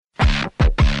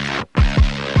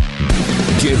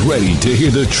Get ready to hear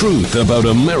the truth about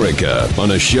America on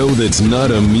a show that's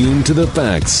not immune to the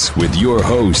facts with your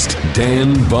host,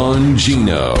 Dan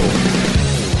Bongino.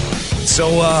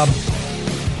 So,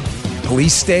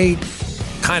 police state,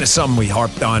 kind of something we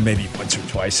harped on maybe once or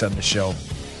twice on the show.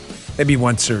 Maybe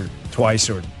once or twice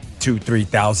or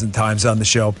 2,000-3,000 times on the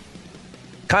show.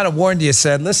 Kind of warned you,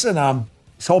 said, listen,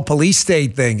 this whole police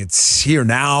state thing, it's here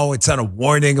now. It's on a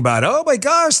warning about, oh my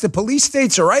gosh, the police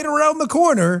states are right around the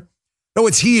corner. No,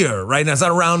 it's here, right now. It's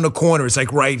not around the corner. It's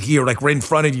like right here, like right in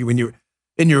front of you in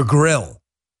your grill.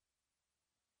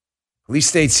 Police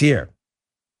state's here.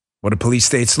 What do police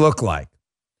states look like?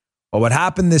 Well, what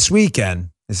happened this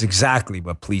weekend is exactly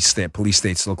what police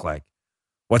states look like.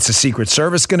 What's the Secret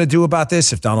Service going to do about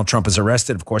this if Donald Trump is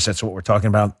arrested? Of course, that's what we're talking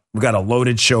about. We've got a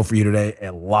loaded show for you today,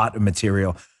 a lot of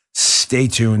material. Stay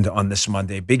tuned on this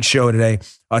Monday. Big show today.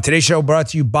 Today's show brought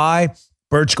to you by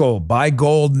Birch Gold. Buy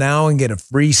gold now and get a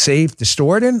free safe to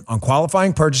store it in on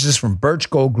qualifying purchases from Birch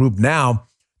Gold Group now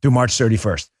through March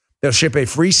 31st. They'll ship a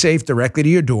free safe directly to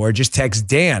your door. Just text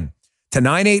Dan to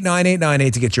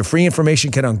 989898 to get your free information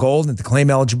kit on gold and to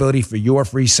claim eligibility for your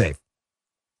free safe.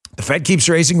 The Fed keeps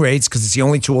raising rates because it's the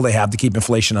only tool they have to keep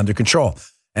inflation under control,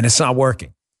 and it's not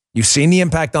working. You've seen the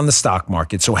impact on the stock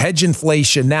market, so hedge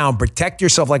inflation now and protect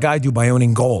yourself like I do by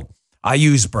owning gold. I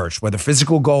use Birch, whether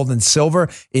physical gold and silver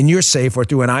in your safe or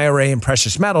through an IRA and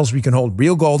precious metals, we can hold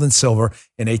real gold and silver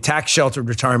in a tax-sheltered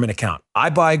retirement account.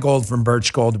 I buy gold from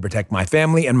Birch Gold to protect my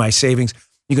family and my savings.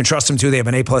 You can trust them too. They have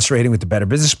an A+ rating with the Better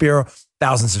Business Bureau,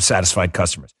 thousands of satisfied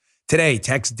customers. Today,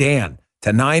 text Dan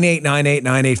to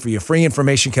 989898 for your free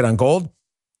information kit on gold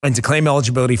and to claim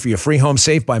eligibility for your free home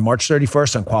safe by March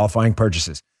 31st on qualifying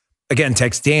purchases. Again,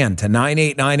 text Dan to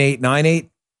 989898.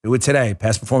 Do it today.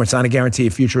 Past performance not a guarantee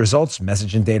of future results.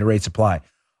 Message and data rates apply.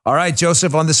 All right,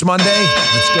 Joseph, on this Monday,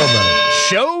 let's go, brother.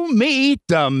 Show me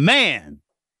the man.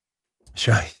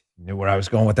 Sure. You knew where I was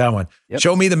going with that one. Yep.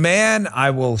 Show me the man.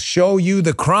 I will show you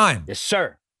the crime. Yes,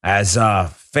 sir. As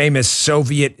famous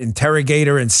Soviet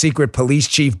interrogator and secret police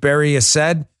chief Beria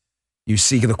said, you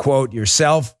see the quote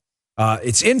yourself.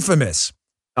 It's infamous.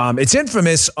 It's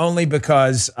infamous only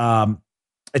because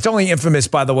it's only infamous,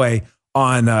 by the way,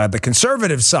 on the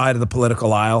conservative side of the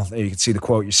political aisle. There you can see the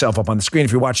quote yourself up on the screen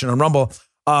if you're watching on Rumble,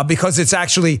 because it's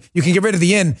actually, you can get rid of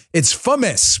the in. It's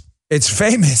famous. It's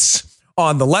famous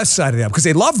on the left side of the aisle because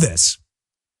they love this.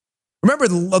 Remember,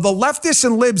 the leftists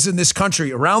and libs in this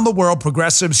country, around the world,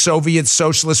 progressives, Soviets,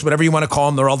 socialists, whatever you want to call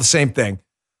them, they're all the same thing.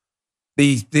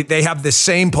 They have the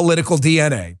same political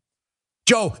DNA.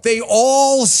 Joe, they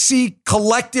all seek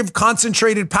collective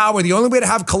concentrated power. The only way to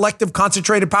have collective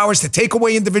concentrated power is to take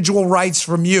away individual rights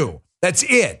from you. That's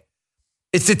it.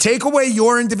 It's to take away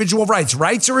your individual rights.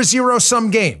 Rights are a zero-sum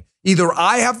game. Either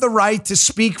I have the right to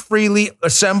speak freely,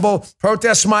 assemble,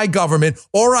 protest my government,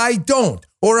 or I don't.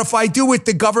 Or if I do it,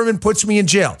 the government puts me in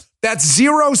jail. That's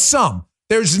zero-sum.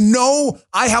 There's no,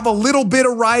 I have a little bit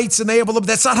of rights and they have a little,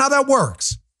 that's not how that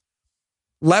works.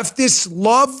 Leftists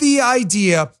love the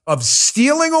idea of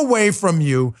stealing away from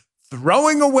you,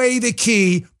 throwing away the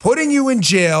key, putting you in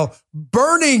jail,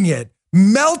 burning it,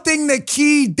 melting the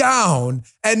key down,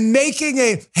 and making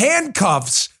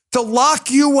handcuffs to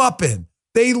lock you up in.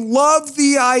 They love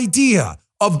the idea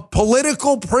of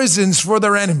political prisons for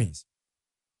their enemies.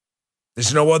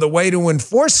 There's no other way to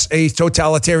enforce a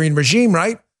totalitarian regime,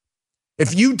 right?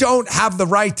 If you don't have the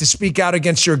right to speak out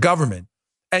against your government,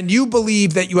 and you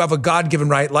believe that you have a God-given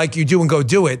right, like you do, and go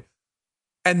do it,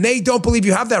 and they don't believe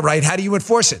you have that right, how do you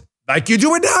enforce it? Like you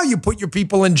do it now, you put your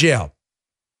people in jail.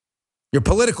 Your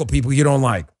political people you don't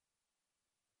like.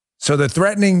 So they're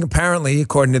threatening, apparently,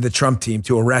 according to the Trump team,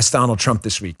 to arrest Donald Trump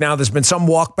this week. Now, there's been some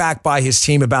walk back by his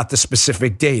team about the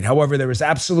specific date. However, there is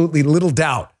absolutely little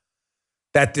doubt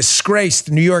that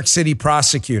disgraced New York City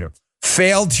prosecutor,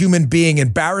 failed human being,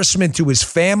 embarrassment to his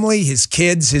family, his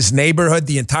kids, his neighborhood,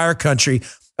 the entire country,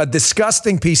 a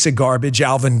disgusting piece of garbage,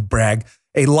 Alvin Bragg,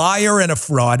 a liar and a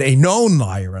fraud, a known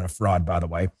liar and a fraud, by the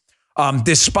way.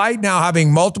 Despite now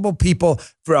having multiple people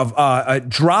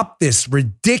drop this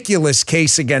ridiculous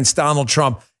case against Donald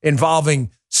Trump involving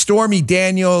Stormy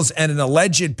Daniels and an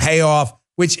alleged payoff,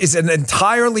 which is an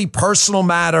entirely personal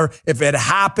matter. If it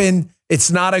happened,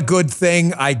 it's not a good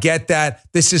thing. I get that.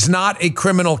 This is not a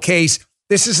criminal case.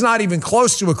 This is not even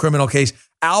close to a criminal case.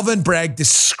 Alvin Bragg,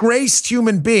 disgraced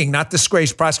human being, not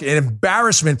disgraced prosecutor, an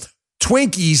embarrassment.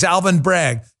 Twinkies, Alvin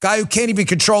Bragg, guy who can't even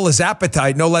control his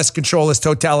appetite, no less control his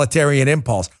totalitarian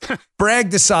impulse. Bragg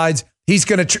decides he's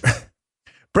going to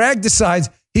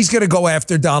go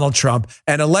after Donald Trump.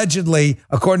 And allegedly,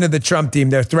 according to the Trump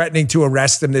team, they're threatening to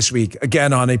arrest him this week,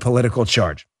 again, on a political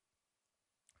charge.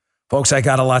 Folks, I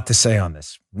got a lot to say on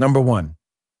this. Number one,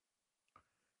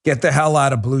 Get the hell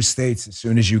out of blue states as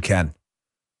soon as you can.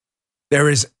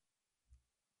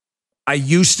 I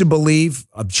used to believe,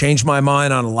 I've changed my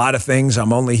mind on a lot of things.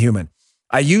 I'm only human.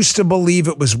 I used to believe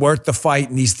it was worth the fight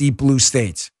in these deep blue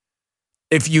states.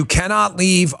 If you cannot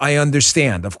leave, I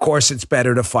understand. Of course, it's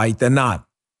better to fight than not.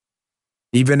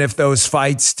 Even if those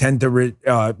fights tend to,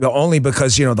 only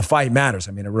because, the fight matters.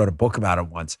 I mean, I wrote a book about it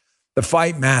once. The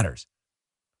fight matters.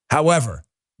 However,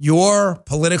 your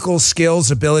political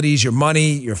skills, abilities, your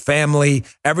money, your family,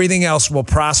 everything else will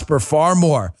prosper far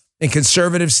more in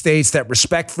conservative states that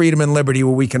respect freedom and liberty,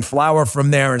 where we can flower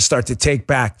from there and start to take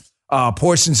back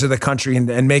portions of the country and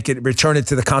return it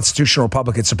to the constitutional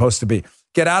republic it's supposed to be.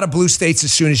 Get out of blue states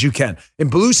as soon as you can. In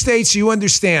blue states, you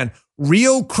understand,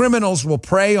 real criminals will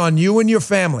prey on you and your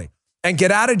family. And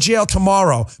get out of jail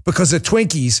tomorrow because of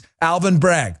Twinkies, Alvin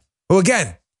Bragg, who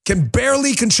again can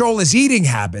barely control his eating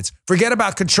habits. Forget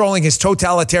about controlling his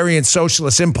totalitarian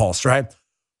socialist impulse, right?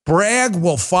 Bragg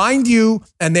will find you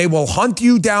and they will hunt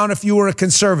you down if you were a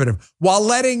conservative, while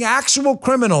letting actual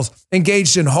criminals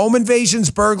engaged in home invasions,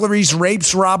 burglaries,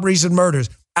 rapes, robberies, and murders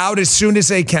out as soon as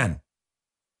they can.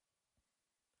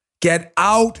 Get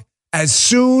out as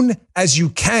soon as you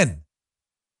can.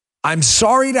 I'm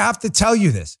sorry to have to tell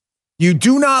you this. You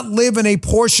do not live in a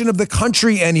portion of the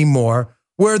country anymore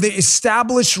where the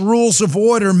established rules of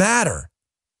order matter.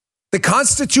 The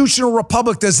constitutional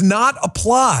republic does not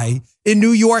apply in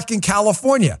New York and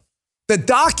California. The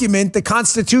document, the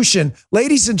Constitution,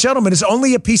 ladies and gentlemen, is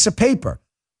only a piece of paper.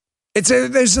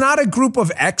 There's not a group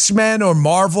of X-Men or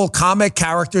Marvel comic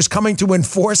characters coming to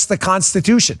enforce the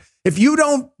Constitution. If you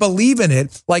don't believe in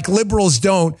it, like liberals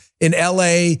don't in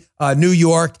LA, New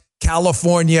York,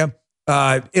 California,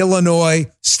 Illinois,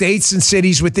 states and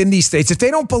cities within these states, if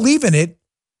they don't believe in it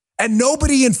and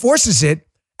nobody enforces it,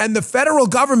 and the federal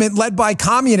government led by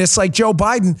communists like Joe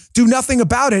Biden do nothing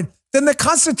about it, then the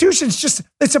Constitution's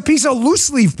it's a piece of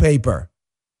loose leaf paper.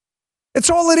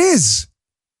 It's all it is.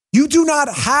 You do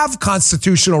not have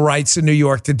constitutional rights in New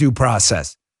York to due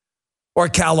process or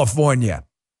California.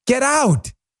 Get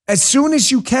out as soon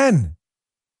as you can.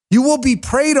 You will be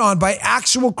preyed on by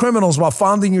actual criminals while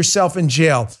finding yourself in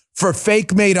jail for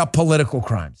fake made up political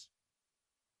crimes.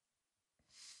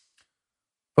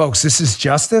 Folks, this is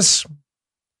justice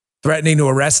threatening to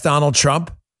arrest Donald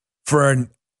Trump for an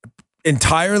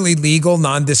entirely legal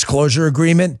non-disclosure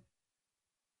agreement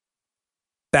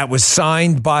that was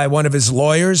signed by one of his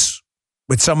lawyers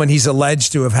with someone he's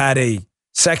alleged to have had a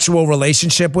sexual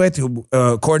relationship with, who,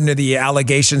 according to the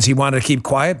allegations, he wanted to keep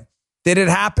quiet. Did it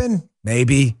happen?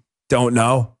 Maybe. Don't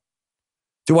know.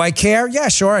 Do I care? Yeah,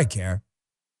 sure I care.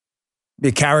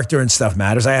 The character and stuff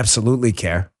matters. I absolutely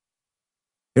care.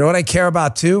 You know what I care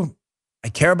about too? I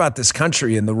care about this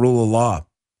country and the rule of law.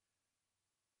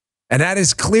 And that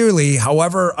is clearly,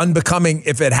 however unbecoming,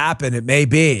 if it happened, it may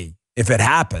be, if it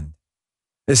happened.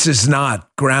 This is not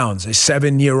grounds, a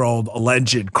 7-year-old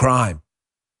alleged crime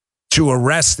to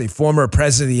arrest a former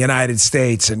president of the United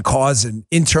States and cause an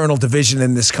internal division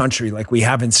in this country like we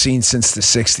haven't seen since the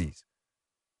 60s.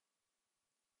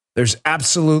 There's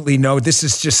absolutely this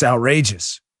is just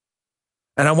outrageous.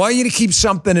 And I want you to keep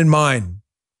something in mind.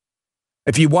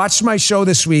 If you watched my show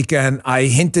this weekend, I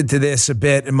hinted to this a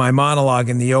bit in my monologue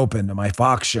in the open to my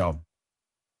Fox show.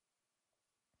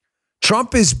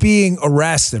 Trump is being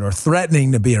arrested or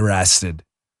threatening to be arrested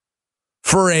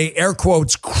for a, air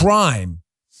quotes, crime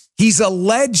he's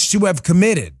alleged to have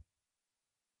committed.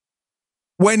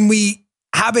 When we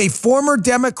have a former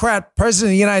Democrat president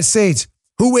of the United States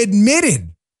who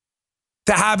admitted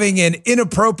to having an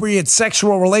inappropriate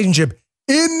sexual relationship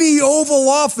in the Oval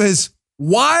Office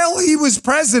while he was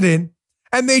president,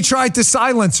 and they tried to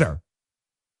silence her.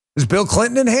 Is Bill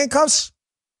Clinton in handcuffs?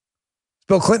 Is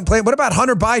Bill Clinton playing? What about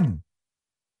Hunter Biden?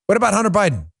 What about Hunter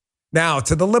Biden? Now,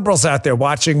 to the liberals out there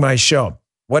watching my show,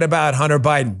 what about Hunter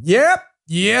Biden? Yep.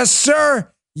 Yes,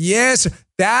 sir. Yes.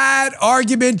 That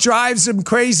argument drives them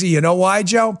crazy. You know why,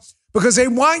 Joe? Because they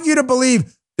want you to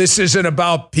believe this isn't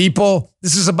about people.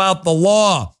 This is about the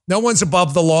law. No one's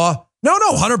above the law. No,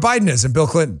 Hunter Biden is and Bill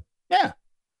Clinton. Yeah.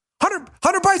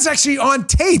 Hunter Biden's actually on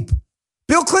tape.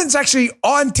 Bill Clinton's actually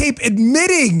on tape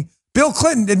admitting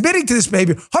to this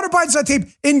behavior. Hunter Biden's on tape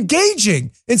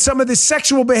engaging in some of this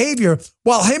sexual behavior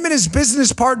while him and his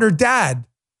business partner, dad,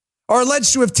 are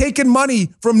alleged to have taken money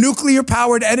from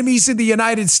nuclear-powered enemies in the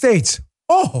United States.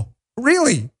 Oh,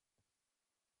 really?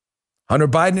 Hunter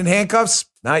Biden in handcuffs?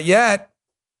 Not yet.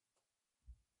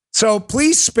 So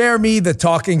please spare me the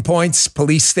talking points,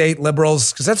 police state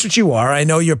liberals, because that's what you are. I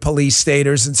know you're police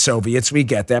staters and Soviets. We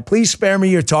get that. Please spare me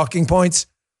your talking points.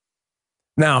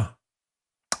 Now,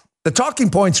 the talking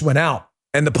points went out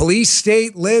And the police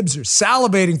state libs are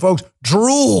salivating, folks,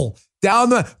 drool down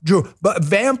but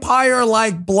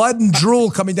vampire-like blood and drool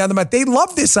coming down the mouth. They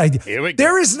love this idea. Here we go.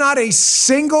 There is not a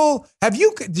single,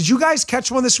 did you guys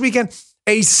catch one this weekend?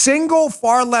 A single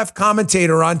far-left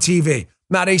commentator on TV,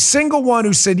 not a single one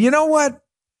who said, you know what?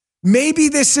 Maybe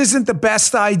this isn't the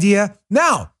best idea.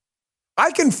 Now,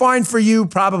 I can find for you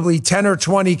probably 10 or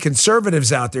 20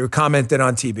 conservatives out there who commented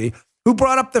on TV who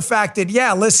brought up the fact that,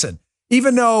 yeah, listen,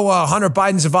 even though Hunter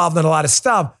Biden's involved in a lot of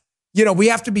stuff, we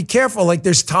have to be careful. Like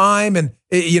there's time and,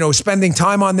 spending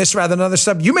time on this rather than other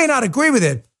stuff. You may not agree with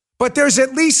it, but there's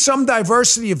at least some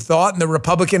diversity of thought in the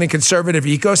Republican and conservative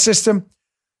ecosystem.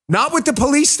 Not with the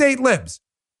police state libs.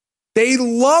 They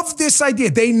love this idea.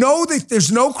 They know that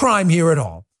there's no crime here at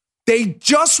all. They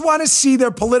just want to see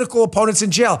their political opponents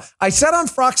in jail. I said on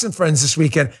Fox and Friends this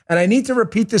weekend, and I need to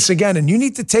repeat this again, and you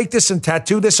need to take this and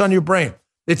tattoo this on your brain.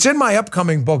 It's in my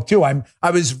upcoming book, too. I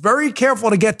was very careful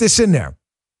to get this in there.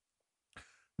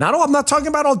 I'm not talking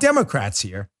about all Democrats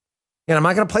here. And I'm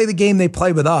not going to play the game they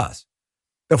play with us.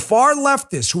 The far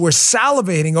leftists who are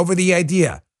salivating over the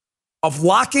idea of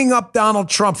locking up Donald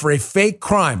Trump for a fake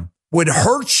crime would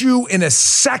hurt you in a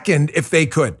second if they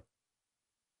could.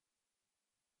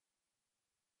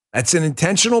 That's an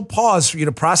intentional pause for you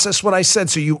to process what I said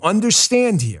so you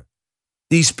understand here.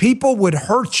 These people would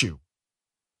hurt you.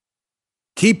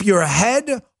 Keep your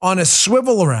head on a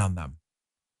swivel around them.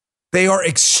 They are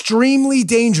extremely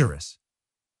dangerous.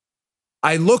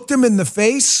 I looked them in the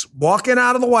face walking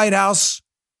out of the White House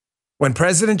when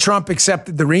President Trump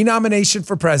accepted the renomination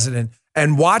for president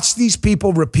and watched these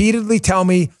people repeatedly tell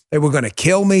me they were going to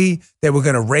kill me, they were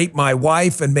going to rape my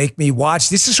wife and make me watch.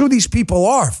 This is who these people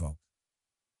are, folks.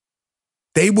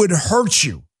 They would hurt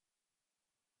you.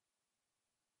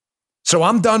 So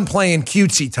I'm done playing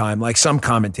cutesy time like some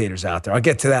commentators out there. I'll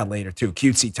get to that later too.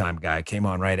 Cutesy time guy came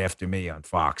on right after me on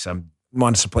Fox.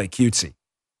 Wants to play cutesy.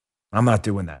 I'm not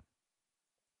doing that.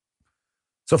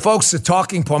 So folks, the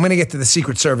talking point, I'm going to get to the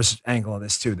Secret Service angle of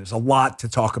this too. There's a lot to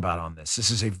talk about on this.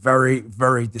 This is a very,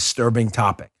 very disturbing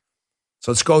topic.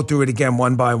 So let's go through it again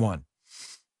one by one.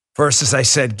 First, as I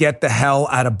said, get the hell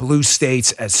out of blue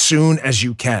states as soon as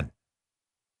you can.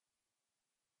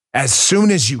 As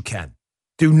soon as you can.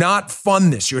 Do not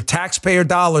fund this. Your taxpayer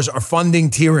dollars are funding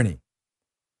tyranny.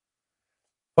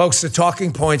 Folks, the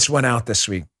talking points went out this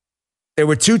week. There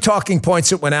were 2 talking points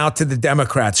that went out to the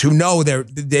Democrats who know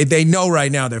they know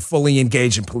right now they're fully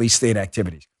engaged in police state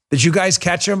activities. Did you guys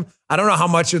catch them? I don't know how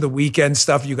much of the weekend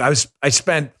stuff you guys. I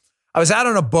was out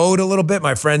on a boat a little bit,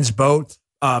 my friend's boat,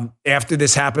 after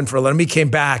this happened for a little. We came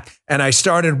back and I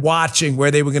started watching where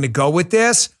they were going to go with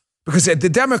this. Because the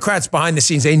Democrats behind the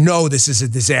scenes, they know this is a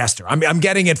disaster. I'm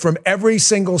getting it from every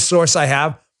single source I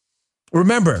have.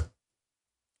 Remember,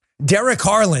 Derek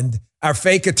Harland, our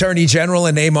fake attorney general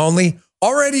in name only,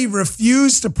 already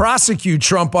refused to prosecute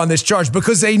Trump on this charge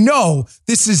because they know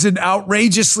this is an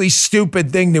outrageously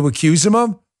stupid thing to accuse him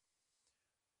of.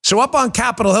 So up on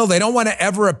Capitol Hill, they don't want to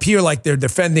ever appear like they're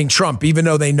defending Trump, even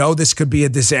though they know this could be a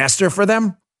disaster for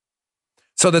them.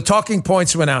 So the talking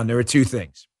points went out, and there were 2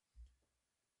 things.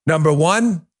 Number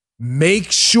 1,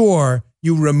 make sure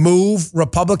you remove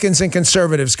Republicans and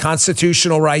conservatives'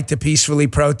 constitutional right to peacefully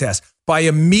protest by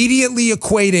immediately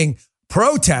equating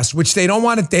protest, which they don't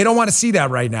want to see that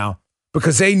right now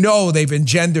because they know they've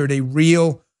engendered a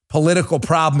real political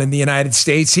problem in the United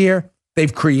States here.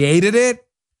 They've created it.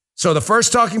 So the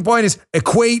first talking point is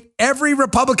equate every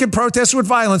Republican protest with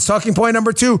violence. Talking point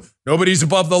number 2, nobody's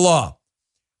above the law.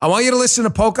 I want you to listen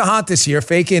to Pocahontas here,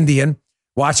 fake Indian.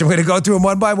 Watch, I'm going to go through them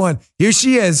one by one. Here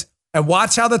she is, and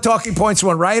watch how the talking points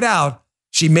went right out.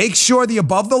 She makes sure the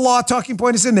above the law talking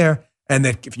point is in there, and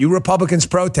that if you Republicans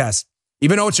protest,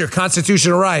 even though it's your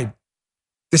constitutional right,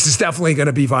 this is definitely going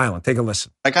to be violent. Take a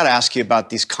listen. I got to ask you about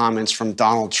these comments from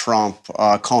Donald Trump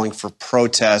calling for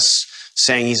protests,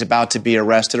 saying he's about to be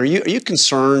arrested. Are you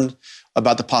concerned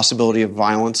about the possibility of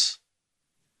violence?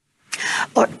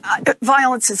 Look,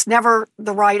 violence is never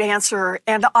the right answer,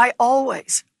 and I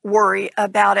always worry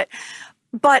about it.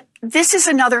 But this is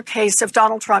another case of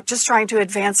Donald Trump just trying to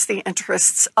advance the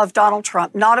interests of Donald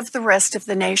Trump, not of the rest of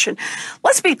the nation.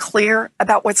 Let's be clear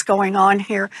about what's going on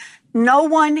here. No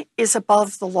one is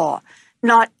above the law,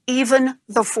 not even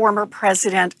the former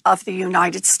president of the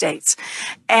United States.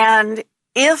 And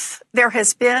if there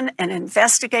has been an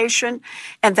investigation,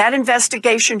 and that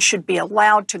investigation should be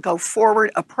allowed to go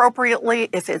forward appropriately,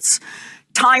 if it's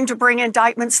time to bring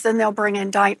indictments, then they'll bring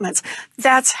indictments.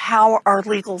 That's how our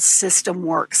legal system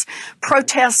works.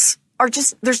 Protests are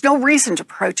there's no reason to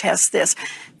protest this.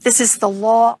 This is the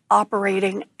law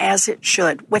operating as it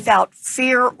should, without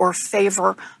fear or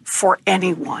favor for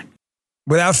anyone.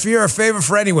 Without fear or favor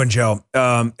for anyone, Joe,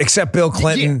 except Bill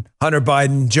Clinton, Hunter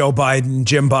Biden, Joe Biden,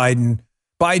 Jim Biden,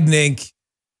 Biden Inc.,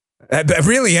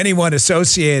 really anyone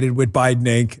associated with Biden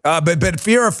Inc. But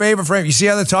fear or favor for him. You see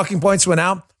how the talking points went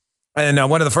out? And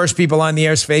one of the first people on the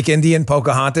air is fake Indian,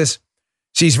 Pocahontas.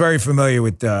 She's very familiar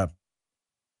with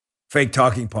fake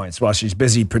talking points while she's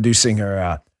busy producing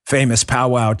her famous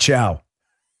powwow chow.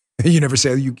 You never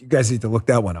say, you guys need to look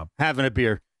that one up. Having a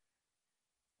beer.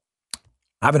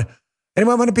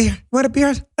 Anyone want a beer? You want a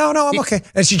beer? No, I'm okay.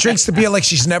 And she drinks the beer like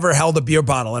she's never held a beer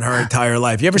bottle in her entire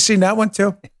life. You ever seen that one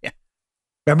too? Yeah.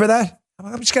 Remember that?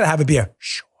 I'm just going to have a beer.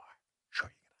 Sure, you can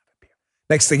have a beer.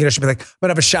 Next thing you know, she'll be like, I'm going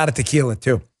to have a shot of tequila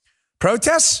too.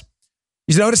 Protests?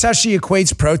 You notice how she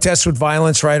equates protests with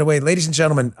violence right away? Ladies and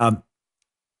gentlemen, I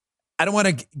don't want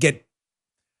to get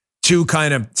too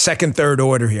kind of second, third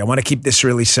order here. I want to keep this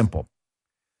really simple.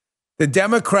 The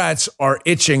Democrats are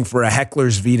itching for a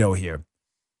heckler's veto here.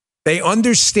 They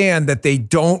understand that they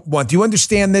don't want. Do you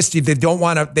understand this? They don't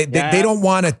want to. They don't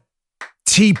want a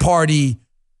Tea Party.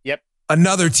 Yep.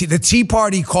 The Tea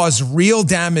Party caused real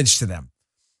damage to them.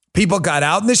 People got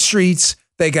out in the streets.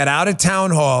 They got out of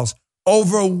town halls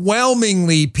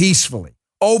overwhelmingly peacefully.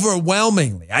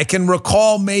 Overwhelmingly, I can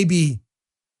recall maybe.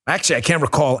 Actually, I can't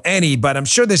recall any, but I'm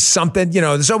sure there's something.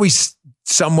 There's always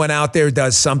someone out there who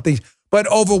does something. But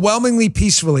overwhelmingly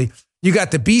peacefully. You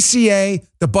got the BCA,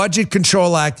 the Budget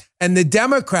Control Act, and the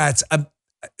Democrats.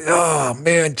 Oh,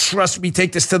 man, trust me,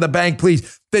 take this to the bank,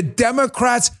 please. The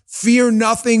Democrats fear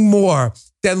nothing more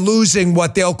than losing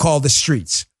what they'll call the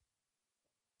streets.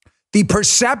 The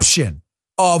perception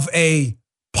of a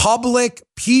public,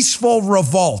 peaceful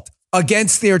revolt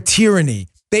against their tyranny,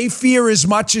 they fear as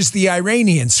much as the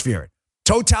Iranians fear it.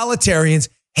 Totalitarians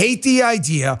hate the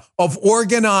idea of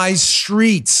organized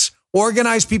streets.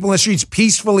 Organize people in the streets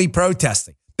peacefully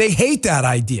protesting. They hate that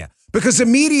idea because the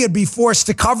media would be forced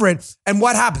to cover it. And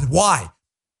what happens? Why?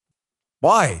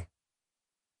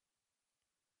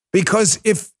 Because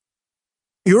if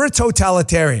you're a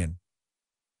totalitarian,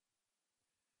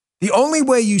 the only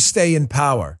way you stay in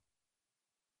power,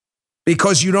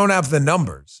 because you don't have the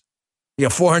numbers, you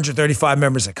have 435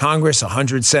 members of Congress,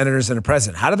 100 senators, and a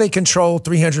president. How do they control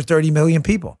 330 million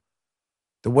people?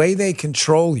 The way they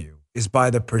control you is by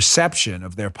the perception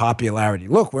of their popularity.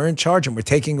 Look, we're in charge and we're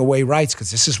taking away rights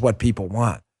because this is what people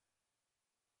want.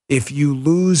 If you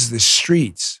lose the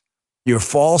streets, your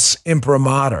false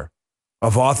imprimatur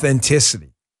of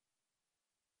authenticity,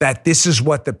 that this is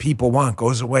what the people want,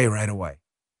 goes away right away.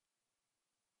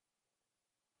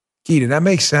 Key, did that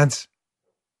make sense?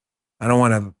 I don't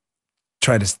want to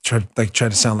try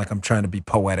to sound like I'm trying to be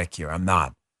poetic here. I'm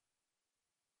not.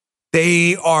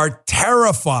 They are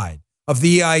terrified of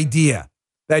the idea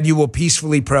that you will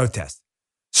peacefully protest.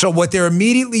 So what they're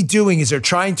immediately doing is they're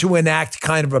trying to enact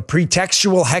kind of a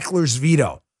pretextual heckler's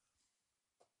veto.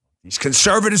 These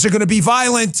conservatives are going to be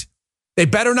violent. They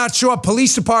better not show up.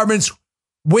 Police departments,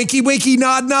 winky, winky,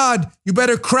 nod, nod. You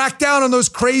better crack down on those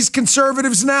crazed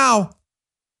conservatives now.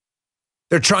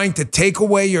 They're trying to take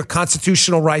away your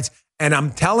constitutional rights. And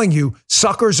I'm telling you,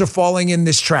 suckers are falling in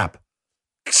this trap.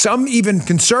 Some even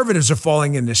conservatives are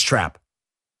falling in this trap.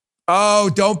 Oh,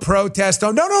 don't protest.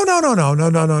 Oh,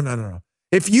 no.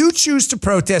 If you choose to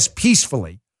protest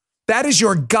peacefully, that is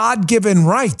your God-given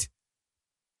right.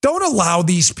 Don't allow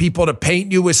these people to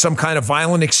paint you as some kind of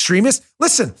violent extremist.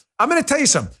 Listen, I'm going to tell you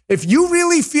something. If you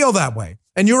really feel that way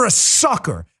and you're a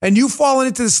sucker and you've fallen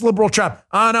into this liberal trap,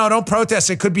 oh, no, don't protest.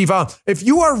 It could be violent. If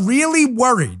you are really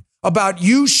worried about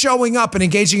you showing up and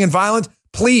engaging in violence,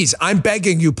 please, I'm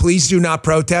begging you, please do not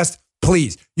protest.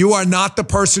 Please, you are not the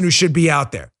person who should be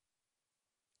out there.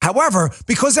 However,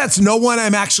 because that's no one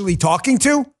I'm actually talking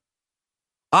to,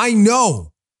 I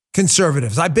know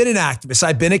conservatives. I've been an activist.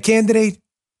 I've been a candidate.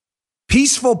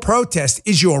 Peaceful protest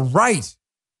is your right.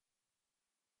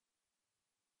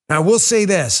 Now, I will say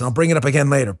this, and I'll bring it up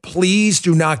again later. Please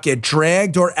do not get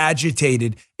dragged or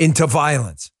agitated into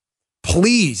violence.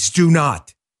 Please do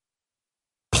not.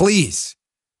 Please.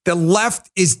 The left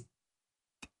is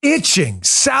itching,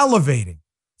 salivating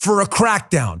for a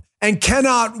crackdown and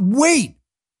cannot wait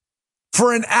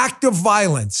for an act of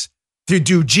violence to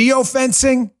do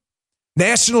geofencing,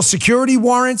 national security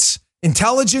warrants,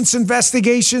 intelligence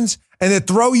investigations, and to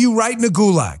throw you right in a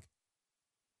gulag.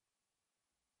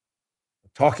 The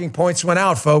talking points went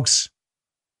out, folks.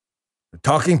 The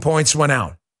talking points went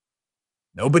out.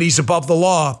 Nobody's above the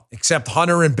law except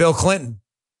Hunter and Bill Clinton.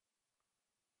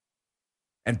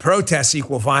 And protests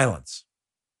equal violence.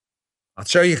 I'll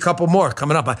show you a couple more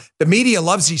coming up. The media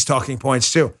loves these talking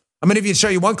points too. I'm going to even show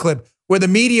you one clip where the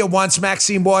media wants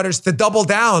Maxine Waters to double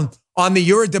down on the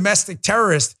 "you're a domestic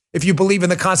terrorist" if you believe in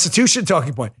the Constitution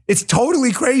talking point. It's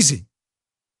totally crazy.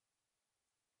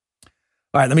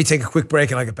 All right, let me take a quick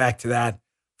break and I'll get back to that.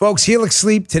 Folks, Helix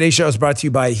Sleep. Today's show is brought to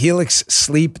you by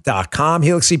HelixSleep.com.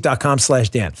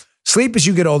 HelixSleep.com/Dan. Sleep as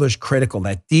you get older is critical.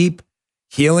 That deep,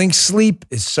 healing sleep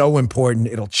is so important.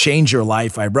 It'll change your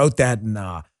life. I wrote that in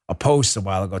a post a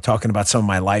while ago talking about some of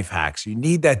my life hacks. You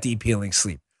need that deep healing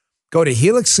sleep. Go to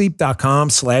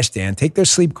HelixSleep.com/Dan. Take their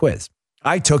sleep quiz.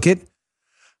 I took it.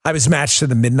 I was matched to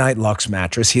the Midnight Lux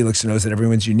mattress. Helix knows that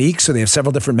everyone's unique, so they have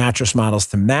several different mattress models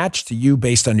to match to you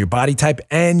based on your body type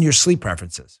and your sleep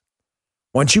preferences.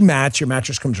 Once you match, your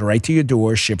mattress comes right to your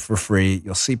door, shipped for free.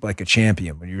 You'll sleep like a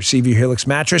champion. When you receive your Helix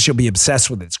mattress, you'll be obsessed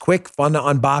with it. It's quick, fun to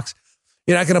unbox.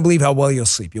 You're not going to believe how well you'll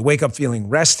sleep. You'll wake up feeling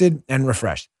rested and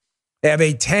refreshed. They have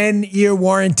a 10-year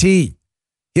warranty.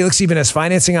 Helix even has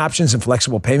financing options and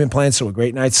flexible payment plans, so a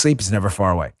great night's sleep is never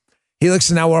far away. Helix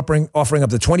is now offering up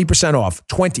to 20% off,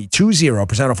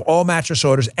 20% off all mattress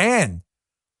orders and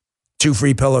 2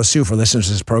 free pillows too for listeners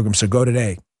to this program. So go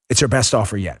today. It's your best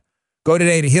offer yet. Go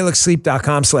today to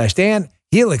HelixSleep.com/Dan,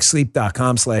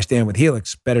 HelixSleep.com/Dan. With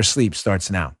Helix, better sleep starts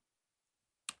now.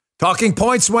 Talking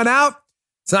points went out.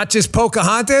 It's not just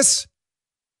Pocahontas.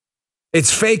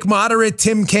 It's fake moderate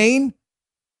Tim Kaine.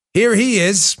 Here he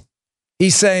is.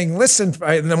 He's saying, listen,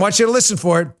 and I want you to listen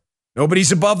for it.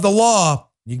 Nobody's above the law.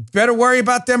 You better worry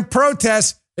about them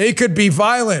protests. They could be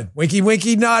violent. Winky,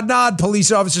 winky, nod, nod.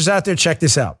 Police officers out there, check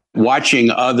this out.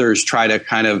 Watching others try to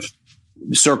kind of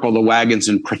circle the wagons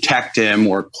and protect him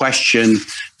or question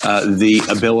the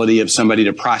ability of somebody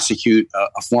to prosecute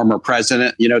a former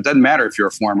president. You know, it doesn't matter if you're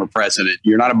a former president.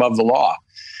 You're not above the law.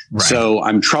 Right. So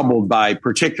I'm troubled by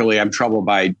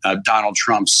Donald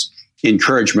Trump's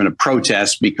encouragement of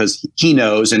protests because he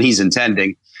knows and he's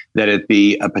intending that it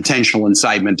be a potential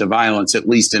incitement to violence, at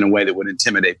least in a way that would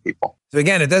intimidate people. So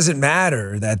again, it doesn't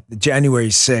matter that January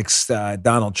 6th,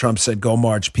 Donald Trump said, go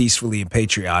march peacefully and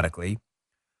patriotically.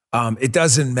 It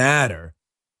doesn't matter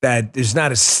that there's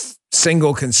not a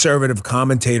single conservative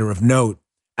commentator of note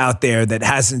out there that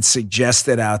hasn't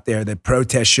suggested out there that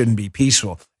protests shouldn't be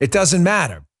peaceful. It doesn't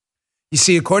matter. You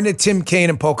see, according to Tim Kaine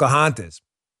and Pocahontas,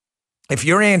 if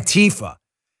you're Antifa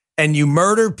and you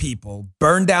murder people,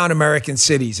 burn down American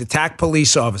cities, attack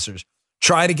police officers,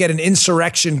 try to get an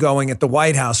insurrection going at the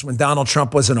White House when Donald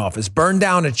Trump was in office, burn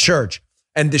down a church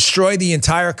and destroy the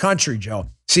entire country, Joe.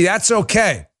 See, that's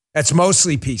okay. That's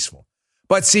mostly peaceful.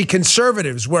 But see,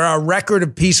 conservatives, where our record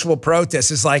of peaceful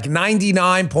protests is like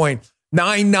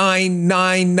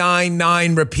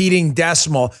 99.99999 repeating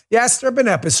decimal. Yes, there have been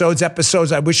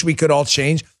episodes I wish we could all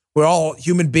change. We're all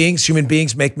human beings. Human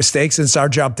beings make mistakes, and it's our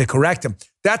job to correct them.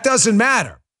 That doesn't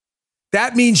matter.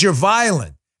 That means you're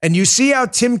violent. And you see how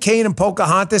Tim Kaine and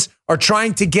Pocahontas are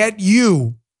trying to get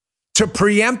you to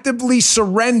preemptively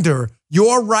surrender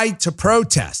your right to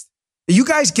protest. Are you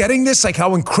guys getting this? Like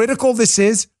how critical this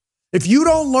is? If you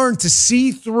don't learn to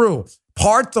see through,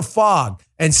 part the fog,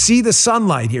 and see the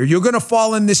sunlight here, you're going to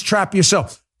fall in this trap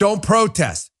yourself. Don't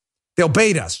protest. They'll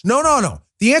bait us. No.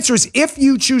 The answer is if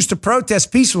you choose to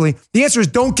protest peacefully, the answer is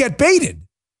don't get baited.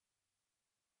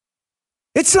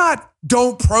 It's not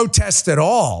don't protest at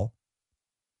all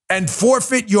and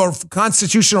forfeit your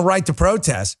constitutional right to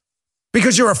protest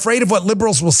because you're afraid of what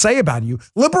liberals will say about you.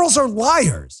 Liberals are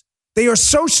liars. They are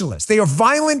socialists. They are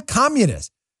violent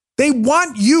communists. They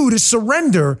want you to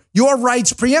surrender your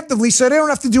rights preemptively so they don't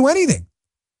have to do anything.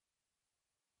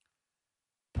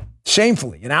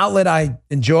 Shamefully, an outlet I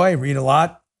enjoy, read a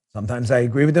lot. Sometimes I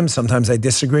agree with them. Sometimes I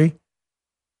disagree.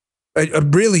 A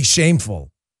really shameful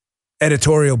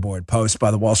editorial board post by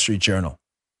the Wall Street Journal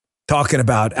talking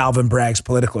about Alvin Bragg's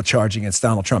political charge against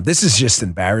Donald Trump. This is just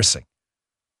embarrassing.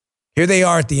 Here they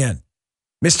are at the end.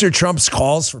 Mr. Trump's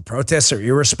calls for protests are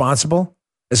irresponsible,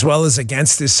 as well as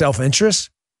against his self-interest.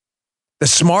 The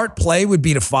smart play would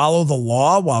be to follow the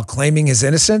law while claiming his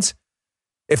innocence.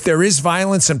 If there is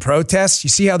violence and protests, you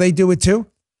see how they do it too?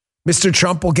 Mr.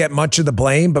 Trump will get much of the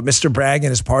blame, but Mr. Bragg and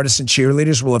his partisan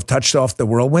cheerleaders will have touched off the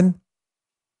whirlwind.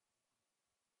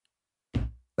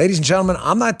 Ladies and gentlemen,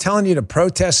 I'm not telling you to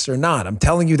protest or not. I'm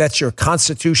telling you that's your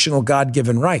constitutional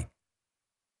God-given right.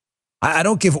 I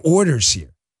don't give orders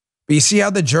here. But you see how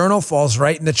the Journal falls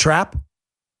right in the trap?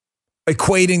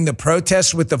 Equating the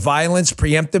protests with the violence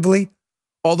preemptively.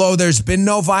 Although there's been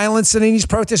no violence in any of these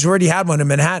protests, we already had one in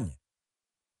Manhattan.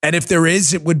 And if there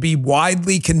is, it would be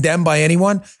widely condemned by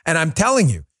anyone. And I'm telling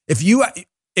you, if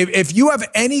you have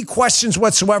any questions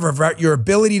whatsoever about your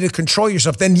ability to control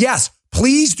yourself, then yes,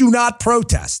 please do not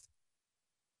protest.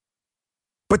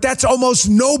 But that's almost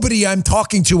nobody I'm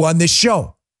talking to on this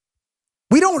show.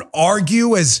 We don't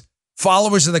argue as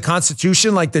followers of the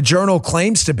Constitution like the Journal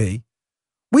claims to be.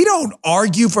 We don't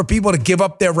argue for people to give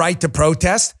up their right to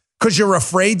protest because you're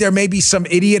afraid there may be some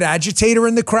idiot agitator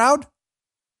in the crowd.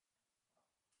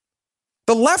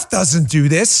 The left doesn't do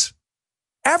this,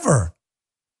 ever.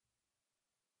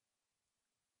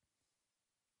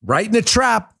 Right in a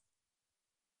trap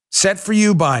set for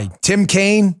you by Tim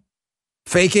Kaine,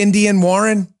 fake Indian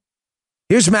Warren.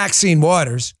 Here's Maxine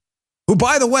Waters, who,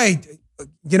 by the way,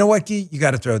 you know what, Guy? You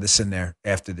got to throw this in there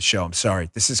after the show. I'm sorry.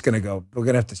 This is going to go. We're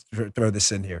going to have to throw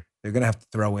this in here. They're going to have to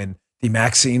throw in the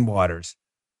Maxine Waters.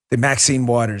 The Maxine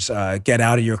Waters, get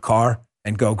out of your car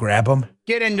and go grab them.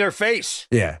 Get in their face.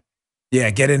 Yeah. Yeah,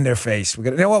 get in their face.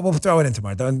 You know what? We'll throw it in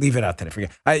tomorrow. Don't leave it out today.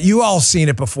 Forget. You all seen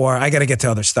it before. I got to get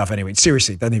to other stuff anyway.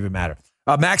 Seriously, it doesn't even matter.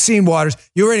 Maxine Waters,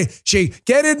 you already, she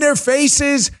get in their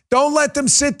faces. Don't let them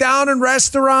sit down in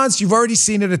restaurants. You've already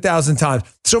seen it 1,000 times.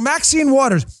 So Maxine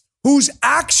Waters, who's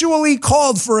actually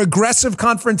called for aggressive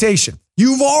confrontation.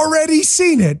 You've already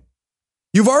seen it.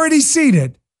 You've already seen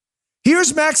it.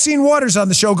 Here's Maxine Waters on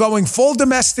the show going full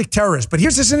domestic terrorist. But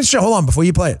here's this interesting, hold on before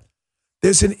you play it.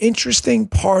 There's an interesting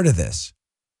part of this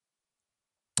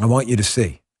I want you to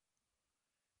see.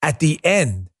 At the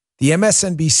end, the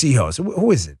MSNBC host,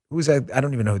 who is it? Who's that? I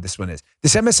don't even know who this one is.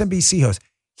 This MSNBC host,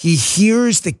 he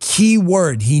hears the key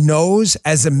word he knows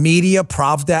as a media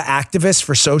Pravda activist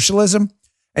for socialism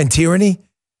and tyranny.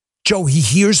 Joe, he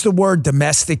hears the word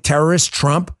domestic terrorist,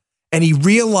 Trump, and he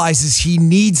realizes he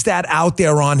needs that out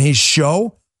there on his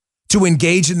show to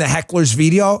engage in the heckler's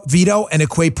veto and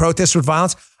equate protests with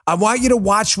violence. I want you to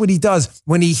watch what he does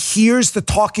when he hears the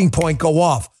talking point go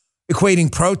off,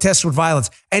 equating protests with violence,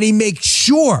 and he makes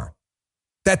sure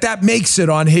that makes it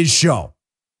on his show.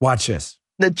 Watch this.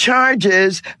 The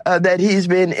charges that he's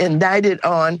been indicted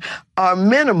on are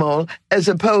minimal as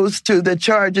opposed to the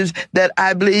charges that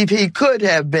I believe he could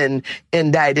have been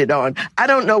indicted on. I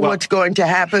don't know what's going to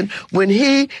happen. When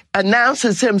he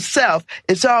announces himself,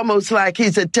 it's almost like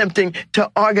he's attempting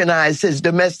to organize his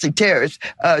domestic terrorists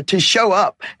to show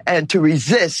up and to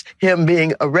resist him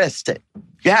being arrested.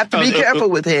 You have to be careful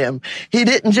with him. He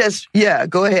didn't just,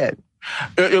 go ahead.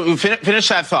 Finish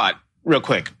that thought real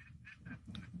quick.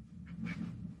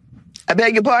 I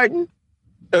beg your pardon?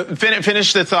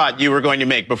 Finish the thought you were going to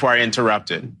make before I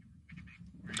interrupted.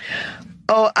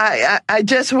 Oh, I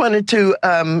just wanted to,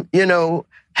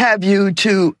 have you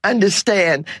to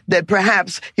understand that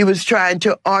perhaps he was trying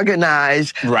to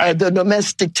organize the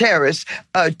domestic terrorists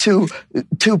to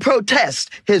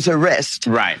protest his arrest.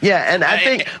 Right. Yeah, and I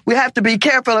think we have to be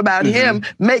careful about him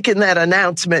making that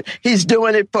announcement. He's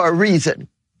doing it for a reason.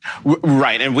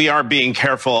 Right, and we are being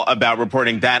careful about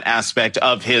reporting that aspect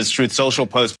of his Truth Social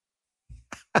post.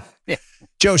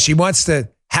 Joe, she wants to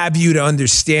have you to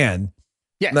understand.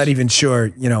 Yes. Not even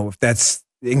sure, if that's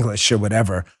English or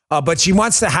whatever. But she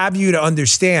wants to have you to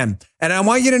understand. And I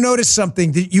want you to notice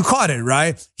something. You caught it,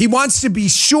 right? He wants to be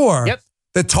sure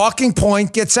the talking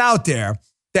point gets out there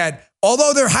that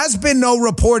although there has been no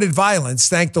reported violence,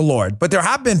 thank the Lord, but there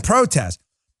have been protests.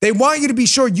 They want you to be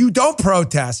sure you don't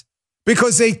protest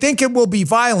because they think it will be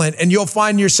violent and you'll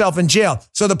find yourself in jail.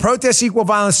 So the protest equal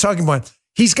violence talking point,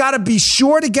 he's got to be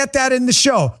sure to get that in the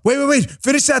show. Wait.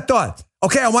 Finish that thought.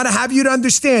 Okay, I want to have you to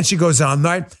understand, she goes on,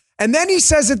 right? And then he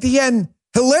says at the end,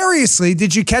 hilariously,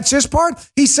 did you catch this part?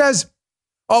 He says,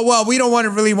 oh, well, we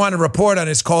don't really want to report on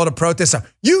his call to protest.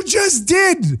 You just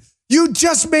did. You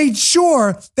just made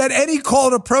sure that any call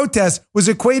to protest was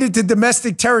equated to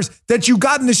domestic terrorists that you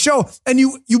got in the show. And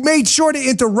you made sure to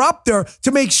interrupt her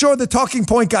to make sure the talking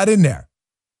point got in there.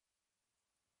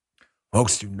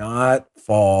 Folks, do not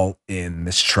fall in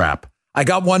this trap. I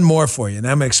got one more for you, and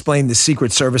I'm going to explain the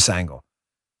Secret Service angle.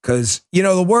 Because,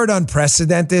 the word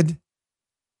unprecedented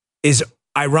is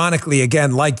ironically,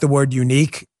 again, like the word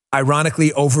unique,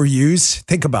 ironically overused.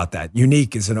 Think about that.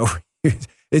 Unique is an overuse.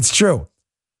 It's true.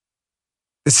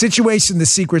 The situation the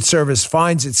Secret Service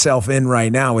finds itself in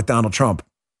right now with Donald Trump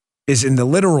is in the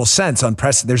literal sense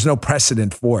unprecedented. There's no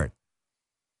precedent for it.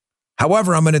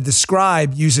 However, I'm going to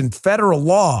describe using federal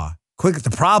law,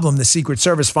 the problem the Secret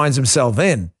Service finds himself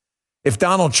in if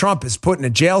Donald Trump is put in a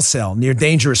jail cell near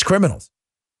dangerous criminals.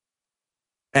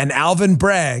 And Alvin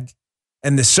Bragg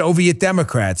and the Soviet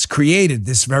Democrats created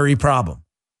this very problem.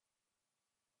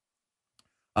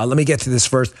 Let me get to this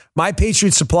first.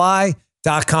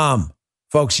 MyPatriotSupply.com.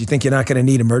 Folks, you think you're not going to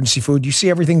need emergency food? You see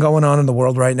everything going on in the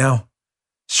world right now?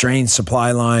 Strained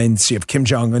supply lines. You have Kim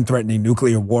Jong-un threatening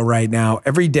nuclear war right now.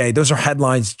 Every day, those are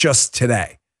headlines just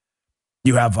today.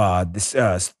 You have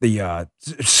the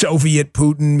Soviet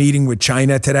Putin meeting with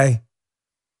China today.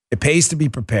 It pays to be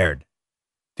prepared.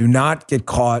 Do not get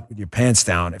caught with your pants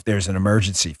down if there's an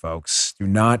emergency, folks. Do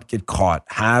not get caught.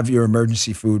 Have your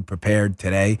emergency food prepared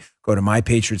today. Go to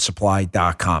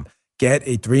mypatriotsupply.com. Get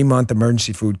a 3-month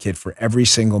emergency food kit for every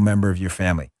single member of your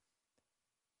family.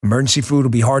 Emergency food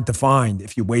will be hard to find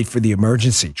if you wait for the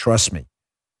emergency. Trust me.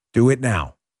 Do it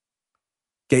now.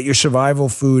 Get your survival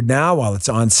food now while it's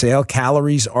on sale.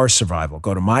 Calories are survival.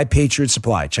 Go to My Patriot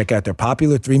Supply. Check out their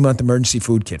popular 3-month emergency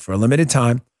food kit. For a limited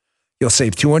time, you'll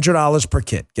save $200 per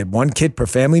kit. Get 1 kit per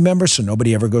family member so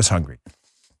nobody ever goes hungry.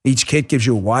 Each kit gives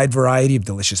you a wide variety of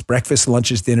delicious breakfasts,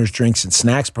 lunches, dinners, drinks, and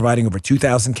snacks, providing over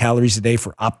 2,000 calories a day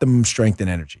for optimum strength and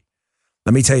energy.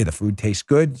 Let me tell you, the food tastes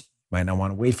good. You might not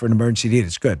want to wait for an emergency to eat.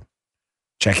 It's good.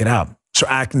 Check it out. So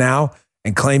act now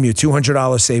and claim your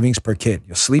 $200 savings per kit.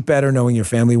 You'll sleep better knowing your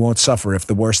family won't suffer if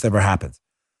the worst ever happens.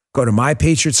 Go to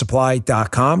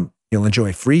mypatriotsupply.com. You'll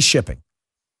enjoy free shipping.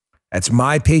 That's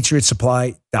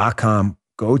mypatriotsupply.com.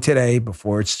 Go today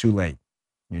before it's too late.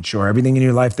 You ensure everything in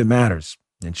your life that matters.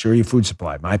 Ensure your food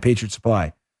supply.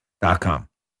 mypatriotsupply.com.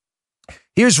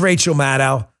 Here's Rachel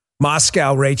Maddow,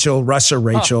 Moscow Rachel, Russia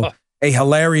Rachel, a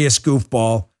hilarious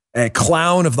goofball, a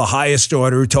clown of the highest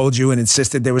order who told you and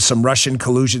insisted there was some Russian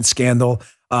collusion scandal.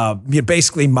 You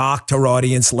basically mocked her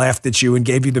audience, laughed at you, and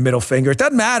gave you the middle finger. It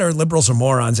doesn't matter. Liberals are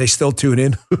morons. They still tune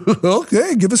in.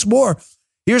 Okay, give us more.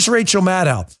 Here's Rachel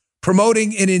Maddow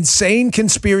promoting an insane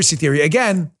conspiracy theory.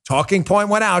 Again, Talking Point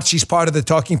went out. She's part of the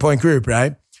Talking Point group,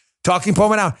 right? Talking Point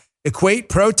went out. Equate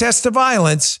protest to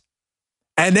violence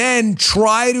and then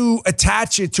try to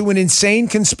attach it to an insane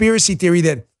conspiracy theory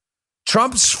that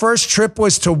Trump's first trip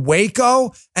was to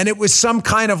Waco, and it was some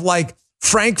kind of like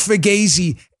Frank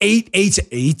Fugazi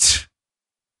 888.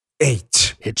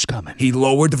 It's coming. He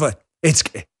lowered the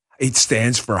it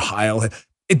stands for Heil.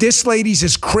 This lady's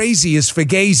as crazy as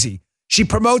Fugazi. She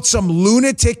promotes some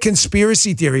lunatic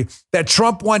conspiracy theory that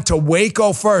Trump went to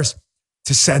Waco first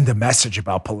to send a message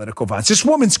about political violence. This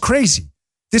woman's crazy.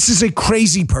 This is a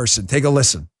crazy person. Take a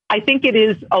listen. I think it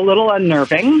is a little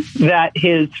unnerving that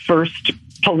his first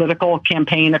political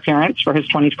campaign appearance for his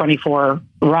 2024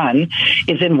 run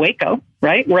is in Waco,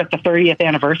 right? We're at the 30th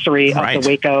anniversary of the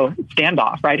Waco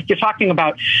standoff, right? If you're talking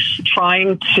about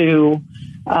trying to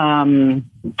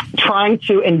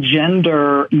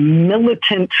engender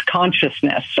militant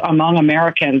consciousness among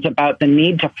Americans about the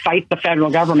need to fight the federal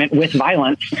government with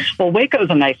violence, well, Waco's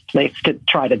a nice place to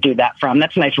try to do that from.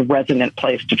 That's a nice resonant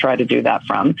place to try to do that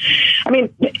from. I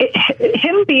mean,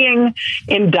 him being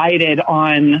indicted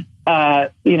on a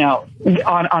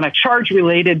charge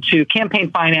related to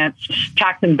campaign finance,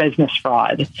 tax and business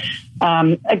fraud,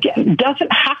 again,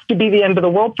 doesn't have to be the end of the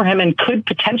world for him and could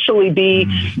potentially be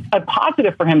a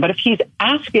positive for him. But if he's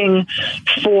asking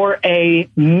for a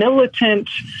militant,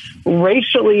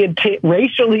 racially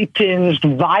tinged,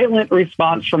 violent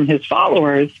response from his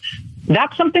followers,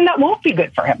 that's something that won't be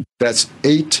good for him. That's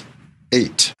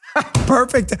 8-8.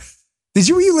 Perfect. Did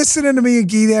you listening to me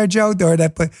and Guy there, Joe? During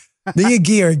that play? Me and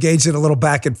Guy are engaged in a little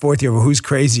back and forth here. Who's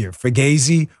crazier,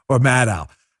 Fugazi or Maddow?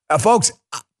 Folks,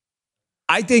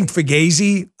 I think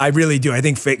Fugazi, I really do. I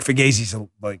think Fugazi's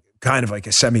kind of like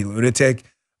a semi-lunatic.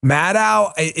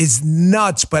 Maddow is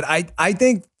nuts, but I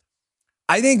think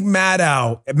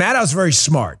Maddow's very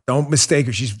smart. Don't mistake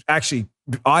her. She's actually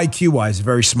IQ-wise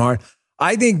very smart.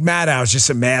 I think Maddow's just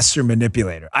a master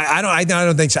manipulator. I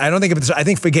don't think so. I don't think of this. I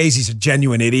think Fugazi's a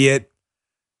genuine idiot.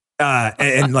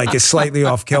 And like is slightly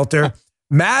off kilter.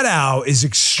 Maddow is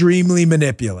extremely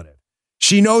manipulative.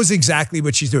 She knows exactly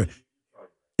what she's doing.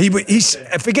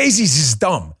 Fugazi's just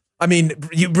dumb. I mean,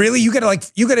 you gotta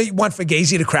want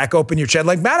Fugazi to crack open your chest.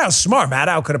 Like Maddow's smart.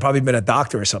 Maddow could have probably been a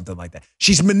doctor or something like that.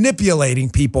 She's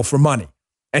manipulating people for money,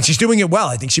 and she's doing it well.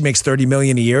 I think she makes $30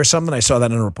 million a year or something. I saw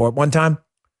that in a report one time.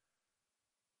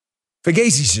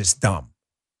 Fugazi's just dumb.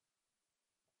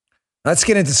 Let's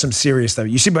get into some serious stuff.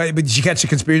 You see, but did you catch the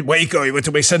conspiracy? Waco, he went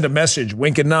to send a message,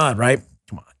 wink and nod, right?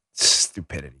 Come on,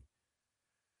 stupidity.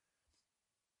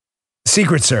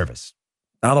 Secret Service.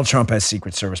 Donald Trump has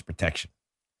Secret Service protection.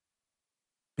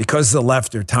 Because the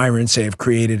left are tyrants, they have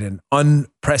created an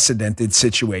unprecedented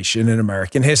situation in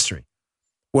American history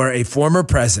where a former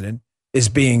president is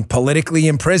being politically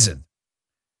imprisoned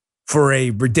for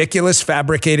a ridiculous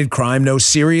fabricated crime no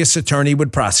serious attorney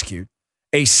would prosecute.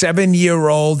 A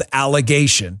 7-year-old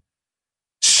allegation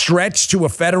stretched to a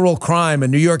federal crime. A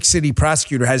New York City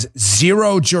prosecutor has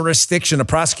zero jurisdiction to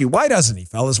prosecute. Why doesn't he,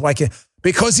 fellas? Why can't?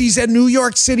 Because he's a New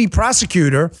York City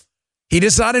prosecutor. He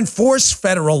does not enforce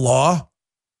federal law.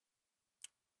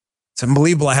 It's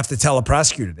unbelievable. I have to tell a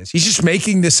prosecutor this. He's just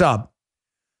making this up.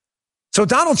 So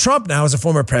Donald Trump now, as a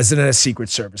former president, has Secret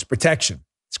Service protection.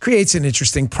 This creates an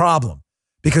interesting problem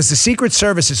because the Secret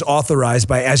Service is authorized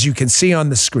by, as you can see on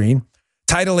the screen,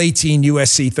 Title 18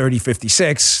 USC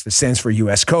 3056. That stands for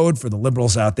U.S. Code for the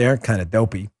liberals out there, kind of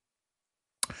dopey.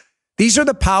 These are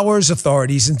the powers,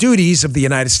 authorities, and duties of the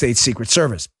United States Secret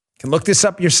Service. You can look this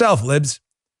up yourself, libs.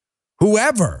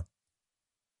 Whoever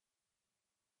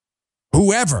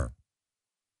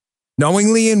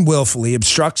knowingly and willfully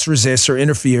obstructs, resists, or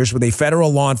interferes with a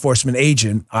federal law enforcement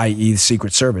agent, i.e. the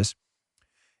Secret Service,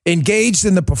 engaged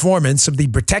in the performance of the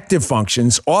protective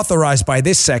functions authorized by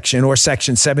this section or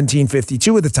section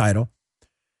 1752 of the title,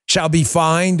 shall be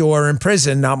fined or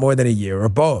imprisoned not more than a year or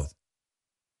both.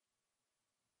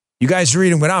 You guys are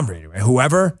reading what I'm reading, right?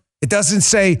 Whoever. It doesn't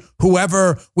say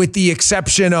whoever with the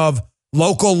exception of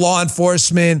local law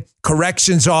enforcement,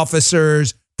 corrections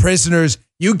officers, prisoners.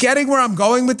 You getting where I'm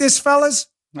going with this, fellas?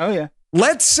 Oh, yeah.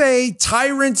 Let's say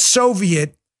tyrant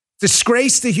Soviet,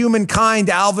 disgrace to humankind,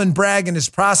 Alvin Bragg and his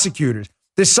prosecutors,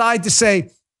 decide to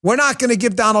say, we're not going to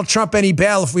give Donald Trump any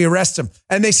bail if we arrest him.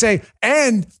 And they say,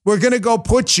 and we're going to go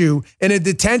put you in a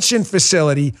detention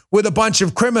facility with a bunch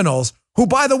of criminals who,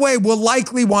 by the way, will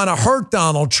likely want to hurt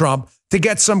Donald Trump to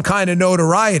get some kind of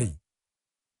notoriety.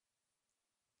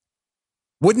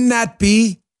 Wouldn't that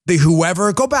be the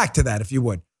whoever? Go back to that if you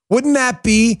would. Wouldn't that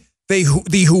be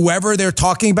the whoever they're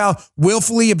talking about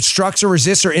willfully obstructs or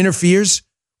resists or interferes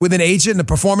with an agent in the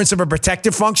performance of a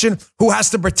protective function who has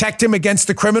to protect him against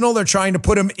the criminal they're trying to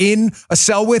put him in a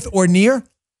cell with or near?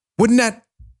 Wouldn't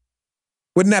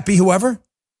that be whoever?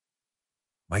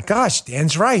 My gosh,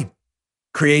 Dan's right.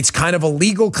 Creates kind of a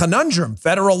legal conundrum,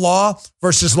 federal law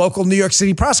versus local New York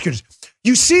City prosecutors.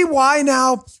 You see why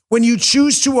now when you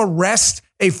choose to arrest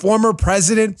a former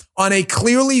president on a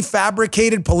clearly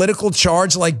fabricated political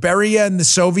charge like Beria and the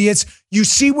Soviets, you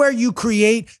see where you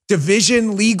create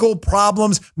division, legal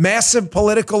problems, massive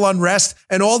political unrest,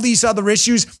 and all these other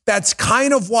issues. That's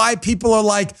kind of why people are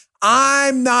like,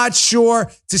 I'm not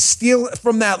sure to steal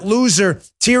from that loser,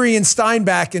 Tyrion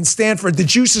Steinbach in Stanford. The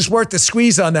juice is worth the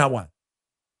squeeze on that one.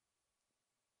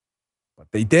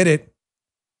 But they did it.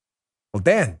 Well,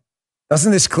 Dan,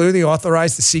 doesn't this clearly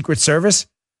authorize the Secret Service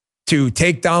to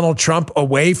take Donald Trump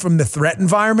away from the threat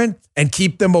environment and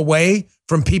keep them away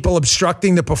from people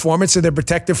obstructing the performance of their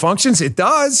protective functions? It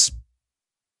does.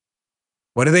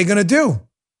 What are they going to do?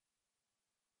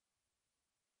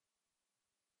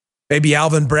 Maybe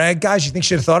Alvin Bragg, guys, you think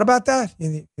should have thought about that?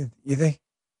 You think?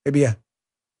 Maybe, yeah.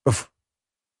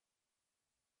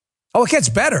 Oh, it gets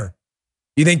better.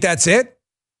 You think that's it?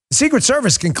 The Secret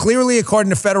Service can clearly,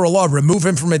 according to federal law, remove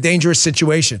him from a dangerous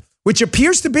situation, which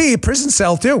appears to be a prison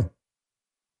cell too. It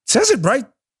says it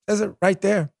right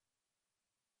there.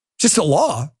 Just a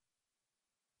law.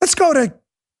 Let's go to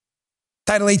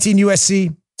Title 18 USC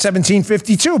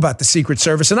 1752 about the Secret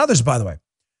Service and others, by the way.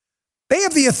 They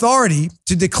have the authority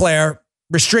to declare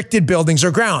restricted buildings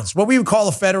or grounds, what we would call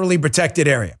a federally protected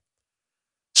area.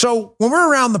 So when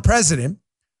we're around the president,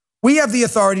 we have the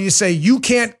authority to say, you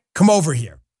can't come over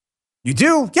here. You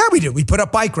do? Yeah, we do. We put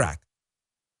up bike rack.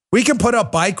 We can put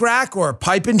up bike rack or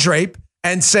pipe and drape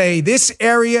and say, this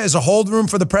area is a hold room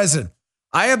for the president.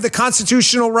 I have the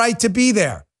constitutional right to be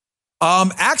there.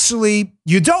 Actually,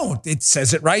 you don't. It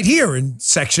says it right here in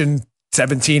section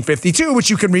 1752,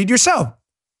 which you can read yourself.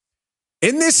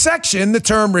 In this section, the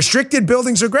term restricted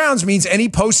buildings or grounds means any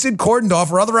posted, cordoned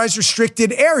off, or otherwise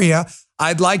restricted area,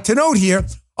 I'd like to note here,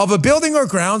 of a building or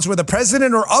grounds where the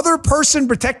president or other person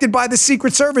protected by the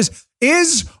Secret Service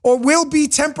is or will be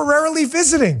temporarily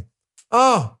visiting.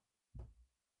 Oh,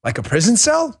 like a prison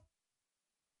cell?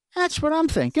 That's what I'm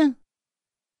thinking.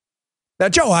 Now,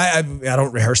 Joe, I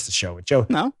don't rehearse the show with Joe.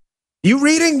 No. You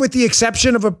reading with the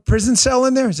exception of a prison cell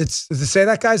in there? Does it say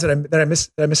that, guys? Did I miss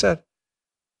that?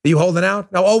 Are you holding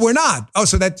out? No. Oh, we're not. Oh,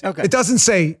 so that okay. It doesn't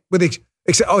say with it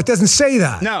doesn't say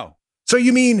that. No. So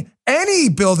you mean any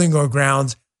building or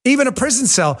grounds, even a prison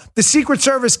cell, the Secret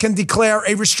Service can declare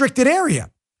a restricted area.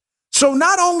 So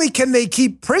not only can they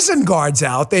keep prison guards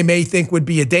out, they may think would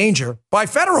be a danger by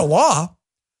federal law,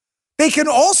 they can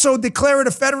also declare it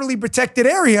a federally protected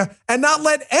area and not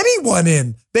let anyone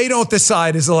in they don't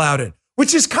decide is allowed in,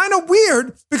 which is kind of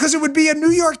weird because it would be a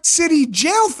New York City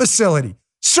jail facility.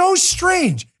 So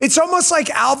strange. It's almost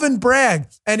like Alvin Bragg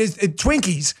and his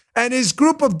Twinkies and his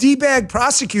group of D-bag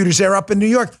prosecutors there up in New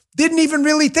York didn't even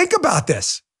really think about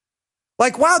this.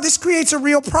 Like, wow, this creates a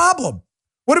real problem.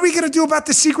 What are we going to do about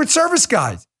the Secret Service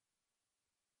guys?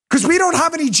 Because we don't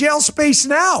have any jail space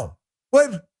now.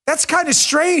 What? That's kind of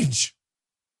strange.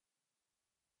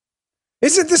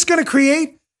 Isn't this going to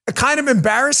create a kind of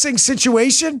embarrassing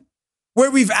situation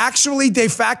where we've actually de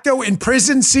facto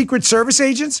imprisoned Secret Service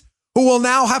agents who will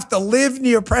now have to live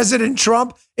near President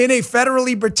Trump in a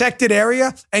federally protected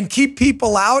area and keep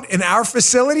people out in our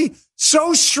facility?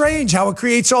 So strange how it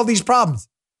creates all these problems.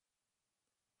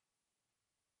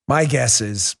 My guess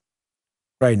is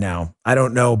right now, I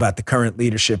don't know about the current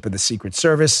leadership of the Secret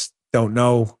Service. Don't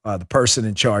know the person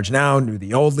in charge now, knew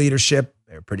the old leadership.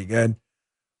 They're pretty good.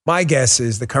 My guess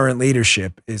is the current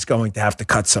leadership is going to have to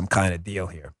cut some kind of deal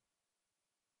here.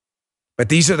 But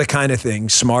these are the kind of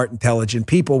things smart, intelligent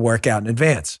people work out in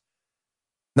advance.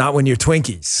 Not when you're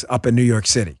Twinkies up in New York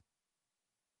City.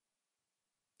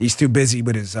 He's too busy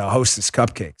with his Hostess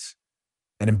cupcakes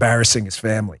and embarrassing his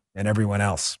family and everyone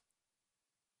else.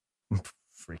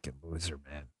 Freaking loser,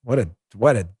 man. What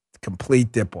a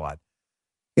complete dipwad.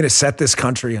 You're going to set this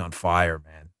country on fire,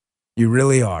 man. You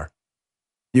really are.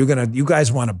 You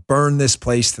guys want to burn this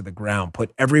place to the ground,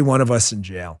 put every one of us in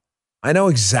jail. I know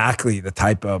exactly the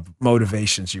type of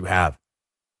motivations you have.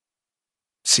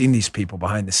 Seen these people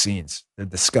behind the scenes. They're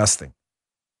disgusting.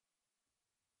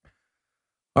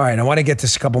 All right, I want to get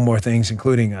to a couple more things,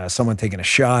 including someone taking a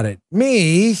shot at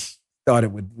me. Thought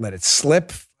it would let it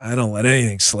slip. I don't let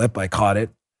anything slip. I caught it.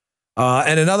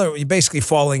 And another, you're basically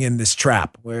falling in this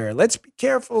trap where let's be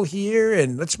careful here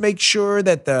and let's make sure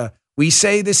that we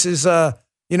say this is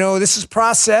this is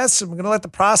process and we're going to let the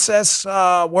process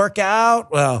work out.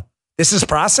 Well, this is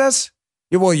process?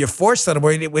 You're forced on it.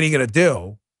 What are you going to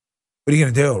do? What are you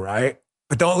going to do, right?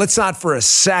 But let's not for a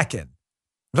second.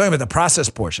 I'm talking about the process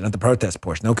portion, not the protest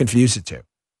portion. Don't confuse the two.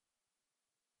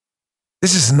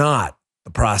 This is not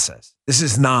the process. This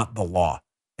is not the law.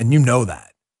 And you know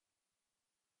that.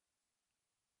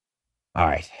 All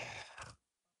right.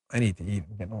 I need to eat.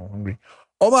 I'm getting a little hungry.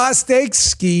 Omaha Steaks.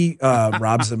 Ski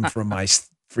robs them from my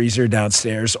freezer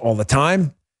downstairs all the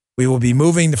time. We will be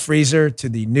moving the freezer to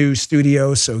the new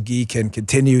studio so Guy can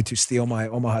continue to steal my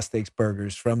Omaha Steaks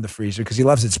burgers from the freezer because he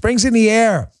loves it. Spring's in the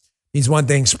air means one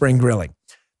thing, spring grilling.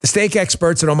 The steak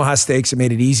experts at Omaha Steaks have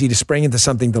made it easy to spring into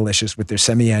something delicious with their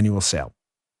semi-annual sale.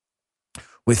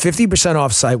 With 50%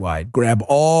 off site-wide, grab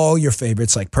all your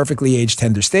favorites like perfectly aged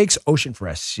tender steaks, ocean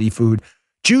fresh seafood,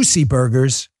 juicy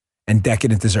burgers, and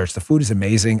decadent desserts. The food is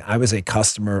amazing. I was a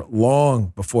customer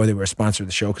long before they were a sponsor of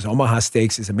the show because Omaha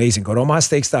Steaks is amazing. Go to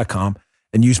omahasteaks.com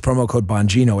and use promo code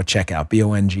Bongino at checkout,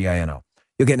 Bongino.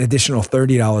 You'll get an additional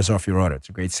 $30 off your order. It's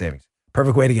a great savings.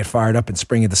 Perfect way to get fired up and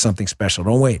spring into something special.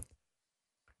 Don't wait.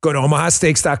 Go to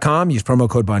omahasteaks.com, use promo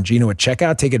code Bongino at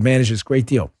checkout. Take advantage of this great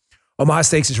deal. Omaha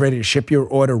Steaks is ready to ship your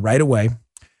order right away.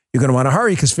 You're going to want to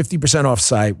hurry because 50% off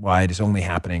site-wide is only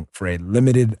happening for a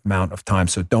limited amount of time,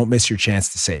 so don't miss your chance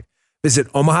to save. Visit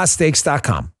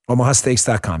omahasteaks.com,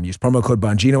 omahasteaks.com. Use promo code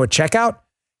Bongino at checkout.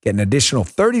 Get an additional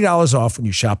 $30 off when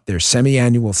you shop their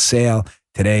semi-annual sale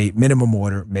today. Minimum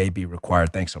order may be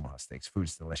required. Thanks, Omaha Steaks.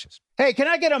 Food's delicious. Hey, can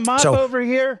I get a mop over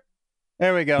here?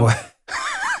 There we go.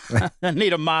 I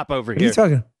need a mop over here. What are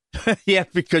you talking? Yeah,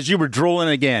 because you were drooling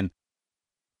again.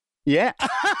 Yeah.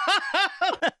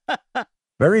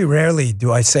 Very rarely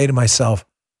do I say to myself,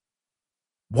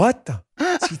 what the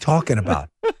is he talking about?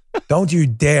 Don't you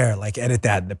dare edit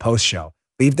that in the post show.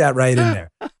 Leave that right in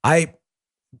there. I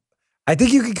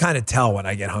think you can kind of tell when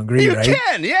I get hungry, right? You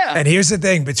can, yeah. And here's the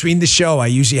thing. Between the show, I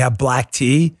usually have black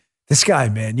tea. This guy,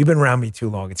 man, you've been around me too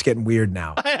long. It's getting weird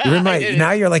now.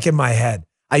 Now you're in my head.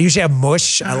 I usually have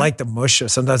mush. I like the mush.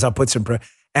 Sometimes I'll put some,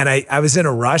 and I was in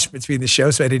a rush between the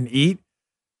shows, so I didn't eat.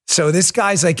 So this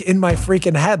guy's in my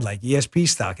freaking head, like ESP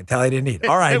stock, until I didn't eat.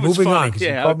 All right, moving on.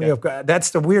 Yeah, you called me up. That's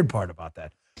the weird part about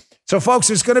that. So folks,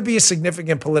 there's going to be a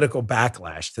significant political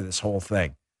backlash to this whole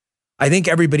thing. I think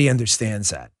everybody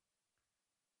understands that.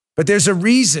 But there's a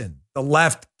reason the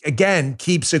left, again,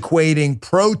 keeps equating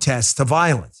protests to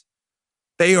violence.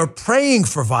 They are praying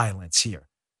for violence here.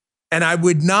 And I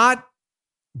would not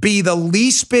be the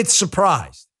least bit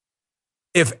surprised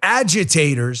if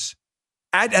agitators,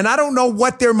 and I don't know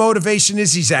what their motivation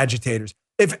is, these agitators,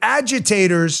 if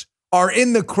agitators are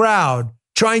in the crowd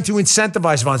trying to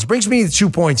incentivize violence. It brings me to 2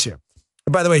 points here.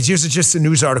 And by the way, here's just a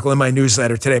news article in my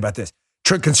newsletter today about this.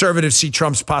 Conservatives see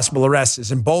Trump's possible arrest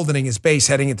as emboldening his base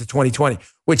heading into 2020,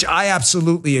 which I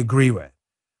absolutely agree with.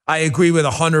 I agree with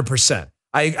 100%.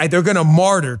 They're going to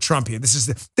martyr Trump here. This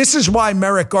is why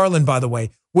Merrick Garland, by the way,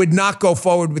 would not go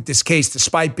forward with this case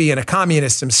despite being a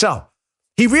communist himself.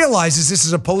 He realizes this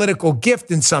is a political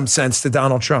gift in some sense to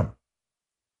Donald Trump.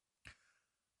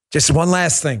 Just one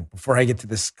last thing before I get to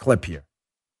this clip here.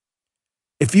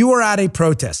 If you are at a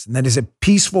protest, and that is a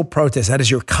peaceful protest, that is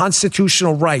your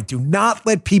constitutional right, do not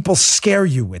let people scare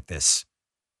you with this.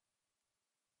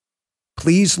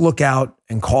 Please look out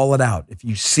and call it out if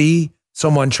you see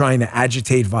someone trying to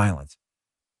agitate violence.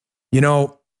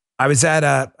 I was at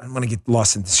I don't want to get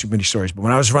lost into too many stories, but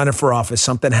when I was running for office,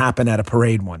 something happened at a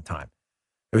parade one time.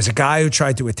 There was a guy who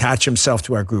tried to attach himself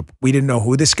to our group. We didn't know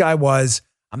who this guy was.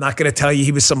 I'm not going to tell you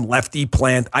he was some lefty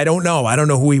plant. I don't know. I don't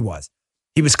know who he was.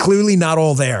 He was clearly not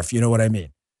all there, if you know what I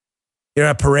mean. You know,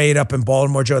 a parade up in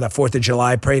Baltimore, Joe, that 4th of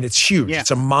July parade, it's huge. Yeah.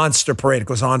 It's a monster parade. It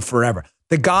goes on forever.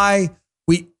 The guy,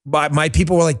 my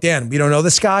people were like, Dan, we don't know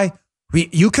this guy.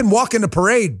 You can walk in the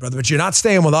parade, brother, but you're not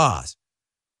staying with us.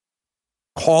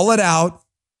 Call it out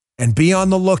and be on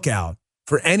the lookout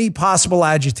for any possible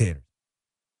agitators.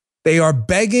 They are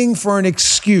begging for an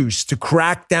excuse to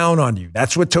crack down on you.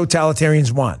 That's what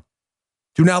totalitarians want.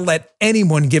 Do not let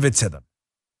anyone give it to them.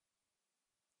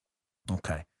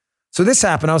 Okay. So this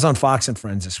happened. I was on Fox and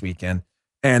Friends this weekend,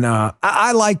 and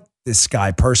I like this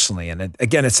guy personally. And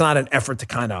again, it's not an effort to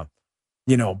kind of,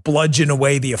 bludgeon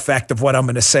away the effect of what I'm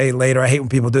going to say later. I hate when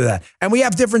people do that. And we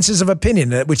have differences of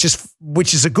opinion, which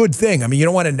is a good thing. I mean, you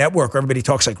don't want a network where everybody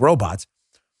talks like robots.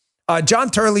 John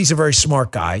Turley's a very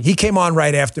smart guy. He came on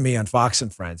right after me on Fox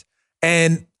and Friends.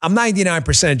 And I'm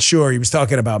 99% sure he was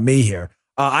talking about me here.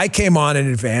 I came on in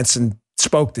advance and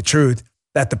spoke the truth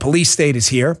that the police state is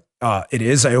here. It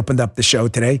is. I opened up the show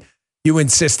today. You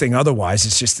insisting otherwise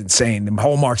is just insane. The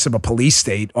hallmarks of a police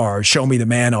state are show me the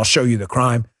man, I'll show you the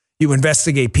crime. You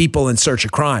investigate people in search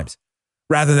of crimes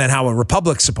rather than how a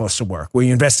republic's supposed to work, where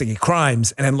you investigate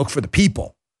crimes and then look for the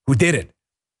people who did it.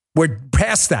 We're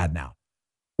past that now.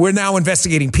 We're now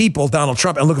investigating people, Donald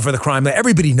Trump, and looking for the crime.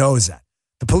 Everybody knows that.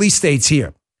 The police state's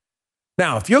here.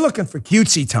 Now, if you're looking for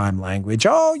cutesy time language,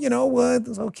 you know what?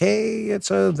 It's okay. It's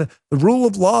the rule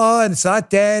of law and it's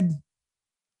not dead.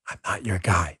 I'm not your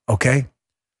guy, okay?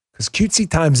 Because cutesy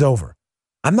time's over.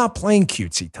 I'm not playing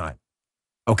cutesy time,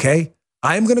 okay?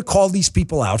 I'm going to call these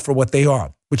people out for what they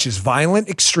are, which is violent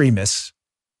extremists.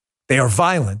 They are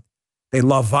violent. They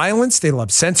love violence. They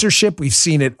love censorship. We've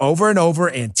seen it over and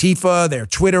over. Antifa, their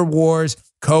Twitter wars,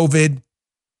 COVID.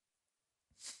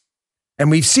 And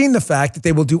we've seen the fact that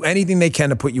they will do anything they can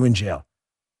to put you in jail.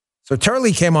 So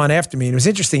Turley came on after me, and it was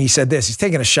interesting. He said this. He's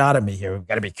taking a shot at me here. We've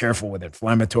got to be careful with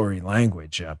inflammatory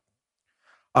language.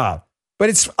 But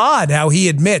it's odd how he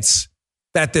admits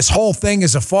that this whole thing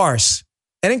is a farce.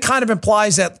 And it kind of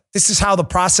implies that this is how the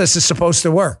process is supposed to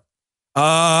work.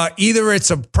 Either it's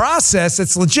a process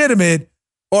that's legitimate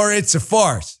or it's a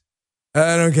farce.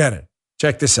 I don't get it.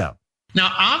 Check this out.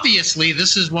 Now, obviously,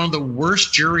 this is one of the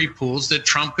worst jury pools that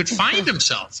Trump could find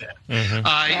himself in.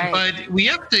 Mm-hmm. But we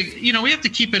have to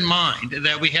keep in mind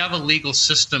that we have a legal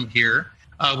system here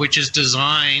which is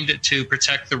designed to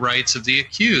protect the rights of the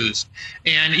accused.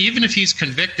 And even if he's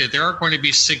convicted, there are going to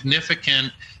be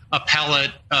significant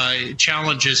appellate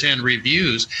challenges and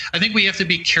reviews. I think we have to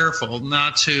be careful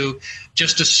not to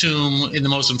just assume in the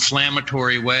most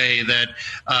inflammatory way that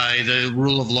the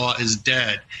rule of law is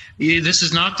dead. This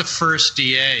is not the first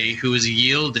DA who has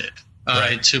yielded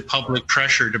to public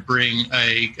pressure to bring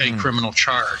a criminal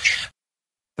charge.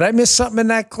 Did I miss something in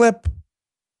that clip?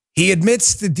 He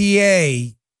admits the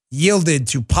DA yielded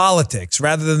to politics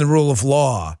rather than the rule of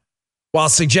law, while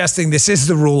suggesting this is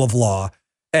the rule of law.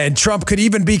 And Trump could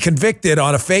even be convicted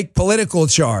on a fake political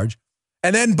charge.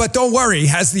 And then, but don't worry,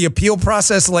 has the appeal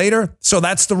process later. So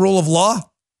that's the rule of law.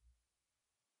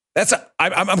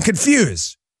 I'm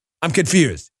confused. I'm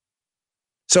confused.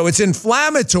 So it's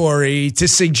inflammatory to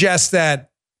suggest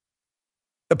that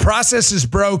the process is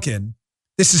broken.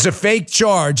 This is a fake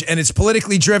charge and it's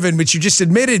politically driven, which you just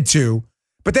admitted to.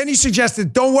 But then you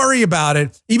suggested, don't worry about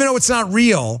it, even though it's not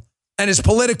real and is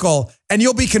political, and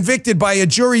you'll be convicted by a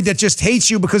jury that just hates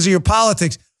you because of your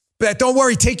politics. But don't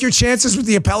worry, take your chances with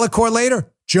the appellate court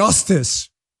later.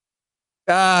 Justice.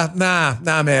 Nah,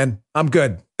 man. I'm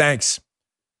good. Thanks.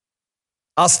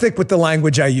 I'll stick with the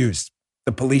language I used,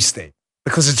 the police state,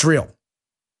 because it's real.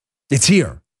 It's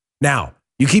here. Now,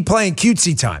 you keep playing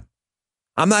cutesy time.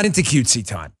 I'm not into cutesy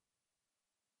time.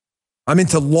 I'm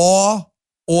into law,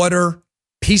 order,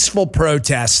 peaceful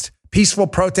protest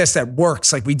that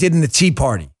works like we did in the Tea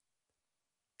Party.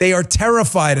 They are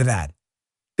terrified of that.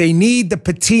 They need the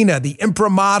patina, the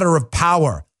imprimatur of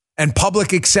power and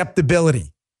public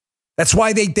acceptability. That's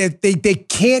why they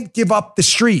can't give up the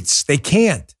streets. They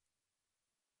can't.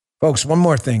 Folks, one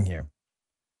more thing here.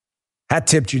 Hat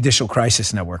tip Judicial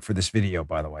Crisis Network for this video,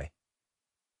 by the way.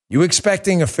 You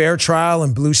expecting a fair trial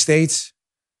in blue states?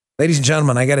 Ladies and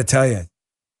gentlemen, I got to tell you,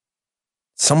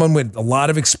 someone with a lot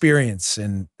of experience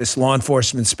in this law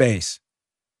enforcement space.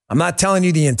 I'm not telling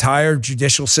you the entire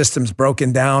judicial system's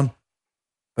broken down,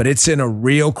 but it's in a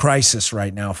real crisis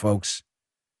right now, folks.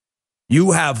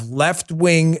 You have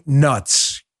left-wing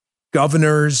nuts,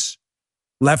 governors,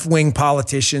 left-wing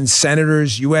politicians,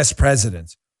 senators, U.S.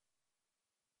 presidents,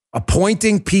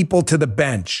 appointing people to the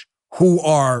bench who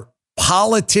are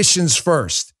politicians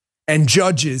first and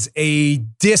judges a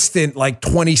distant like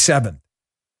 27th.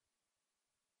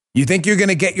 You think you're going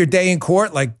to get your day in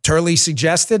court like Turley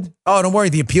suggested? Oh, don't worry.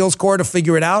 The appeals court will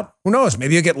figure it out. Who knows?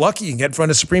 Maybe you'll get lucky and get in front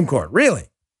of the Supreme Court. Really?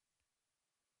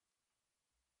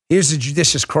 Here's the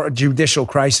Judicial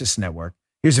Crisis Network.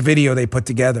 Here's a video they put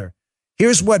together.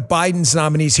 Here's what Biden's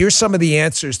nominees, here's some of the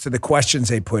answers to the questions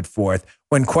they put forth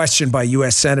when questioned by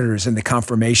U.S. senators in the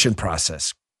confirmation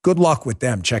process. Good luck with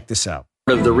them. Check this out.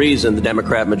 Part of the reason the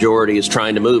Democrat majority is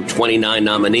trying to move 29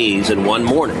 nominees in one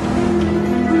morning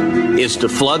is to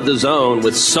flood the zone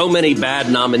with so many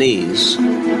bad nominees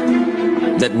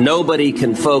that nobody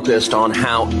can focus on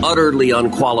how utterly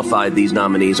unqualified these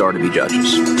nominees are to be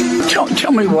judges.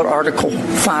 Tell me what Article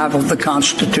 5 of the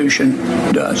Constitution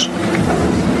does.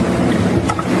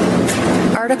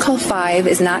 Article 5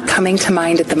 is not coming to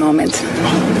mind at the moment.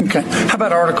 Okay. How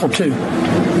about Article 2?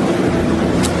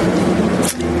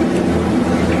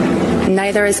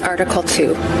 Neither is Article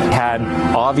 2. Had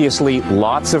obviously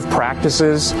lots of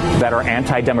practices that are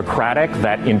anti-democratic,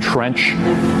 that entrench,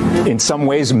 in some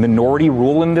ways, minority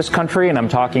rule in this country. And I'm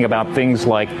talking about things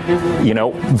like,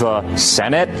 the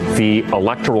Senate, the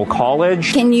Electoral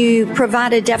College. Can you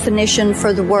provide a definition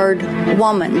for the word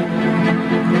woman?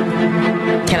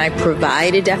 Can I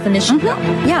provide a definition?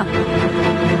 Mm-hmm. Yeah.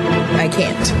 I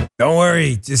can't. Don't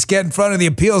worry. Just get in front of the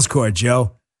appeals court,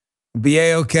 Joe. Be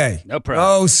A-okay. No problem.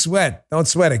 No sweat. Don't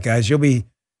sweat it, guys. You'll be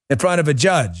in front of a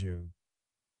judge who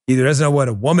either doesn't know what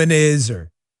a woman is or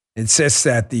insists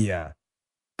that the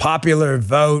popular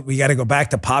vote, we got to go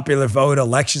back to popular vote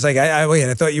elections. Like,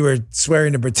 I thought you were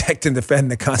swearing to protect and defend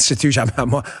the Constitution.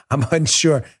 I'm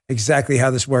unsure exactly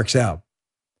how this works out.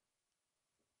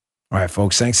 All right,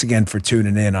 folks, thanks again for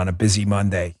tuning in on a busy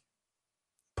Monday.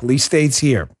 Police state's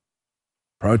here.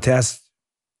 Protest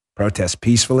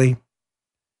peacefully.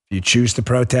 If you choose to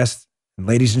protest, and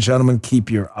ladies and gentlemen, keep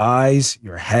your eyes,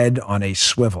 your head on a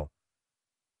swivel.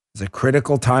 It's a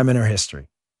critical time in our history.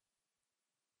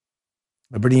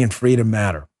 Liberty and freedom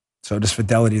matter. So does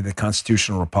fidelity to the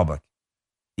constitutional republic.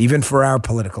 Even for our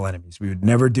political enemies, we would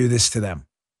never do this to them.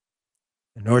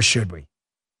 And nor should we.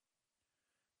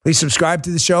 Please subscribe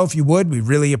to the show if you would. We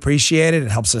really appreciate it.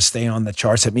 It helps us stay on the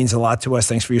charts. It means a lot to us.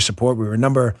 Thanks for your support. We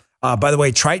were by the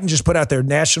way, Triton just put out their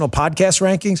national podcast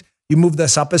rankings. You moved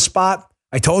us up a spot.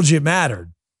 I told you it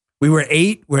mattered. We were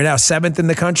 8. We're now 7th in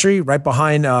the country, right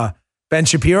behind Ben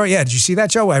Shapiro. Yeah, did you see that,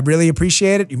 Joe? I really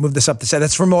appreciate it. You moved us up to 7.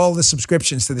 That's from all the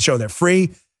subscriptions to the show. They're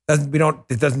free.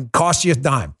 It doesn't cost you a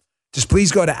dime. Just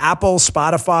please go to Apple,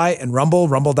 Spotify, and Rumble,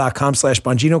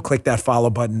 rumble.com/Bongino. Click that follow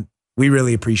button. We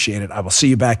really appreciate it. I will see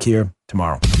you back here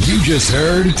tomorrow. You just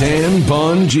heard Dan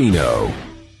Bongino.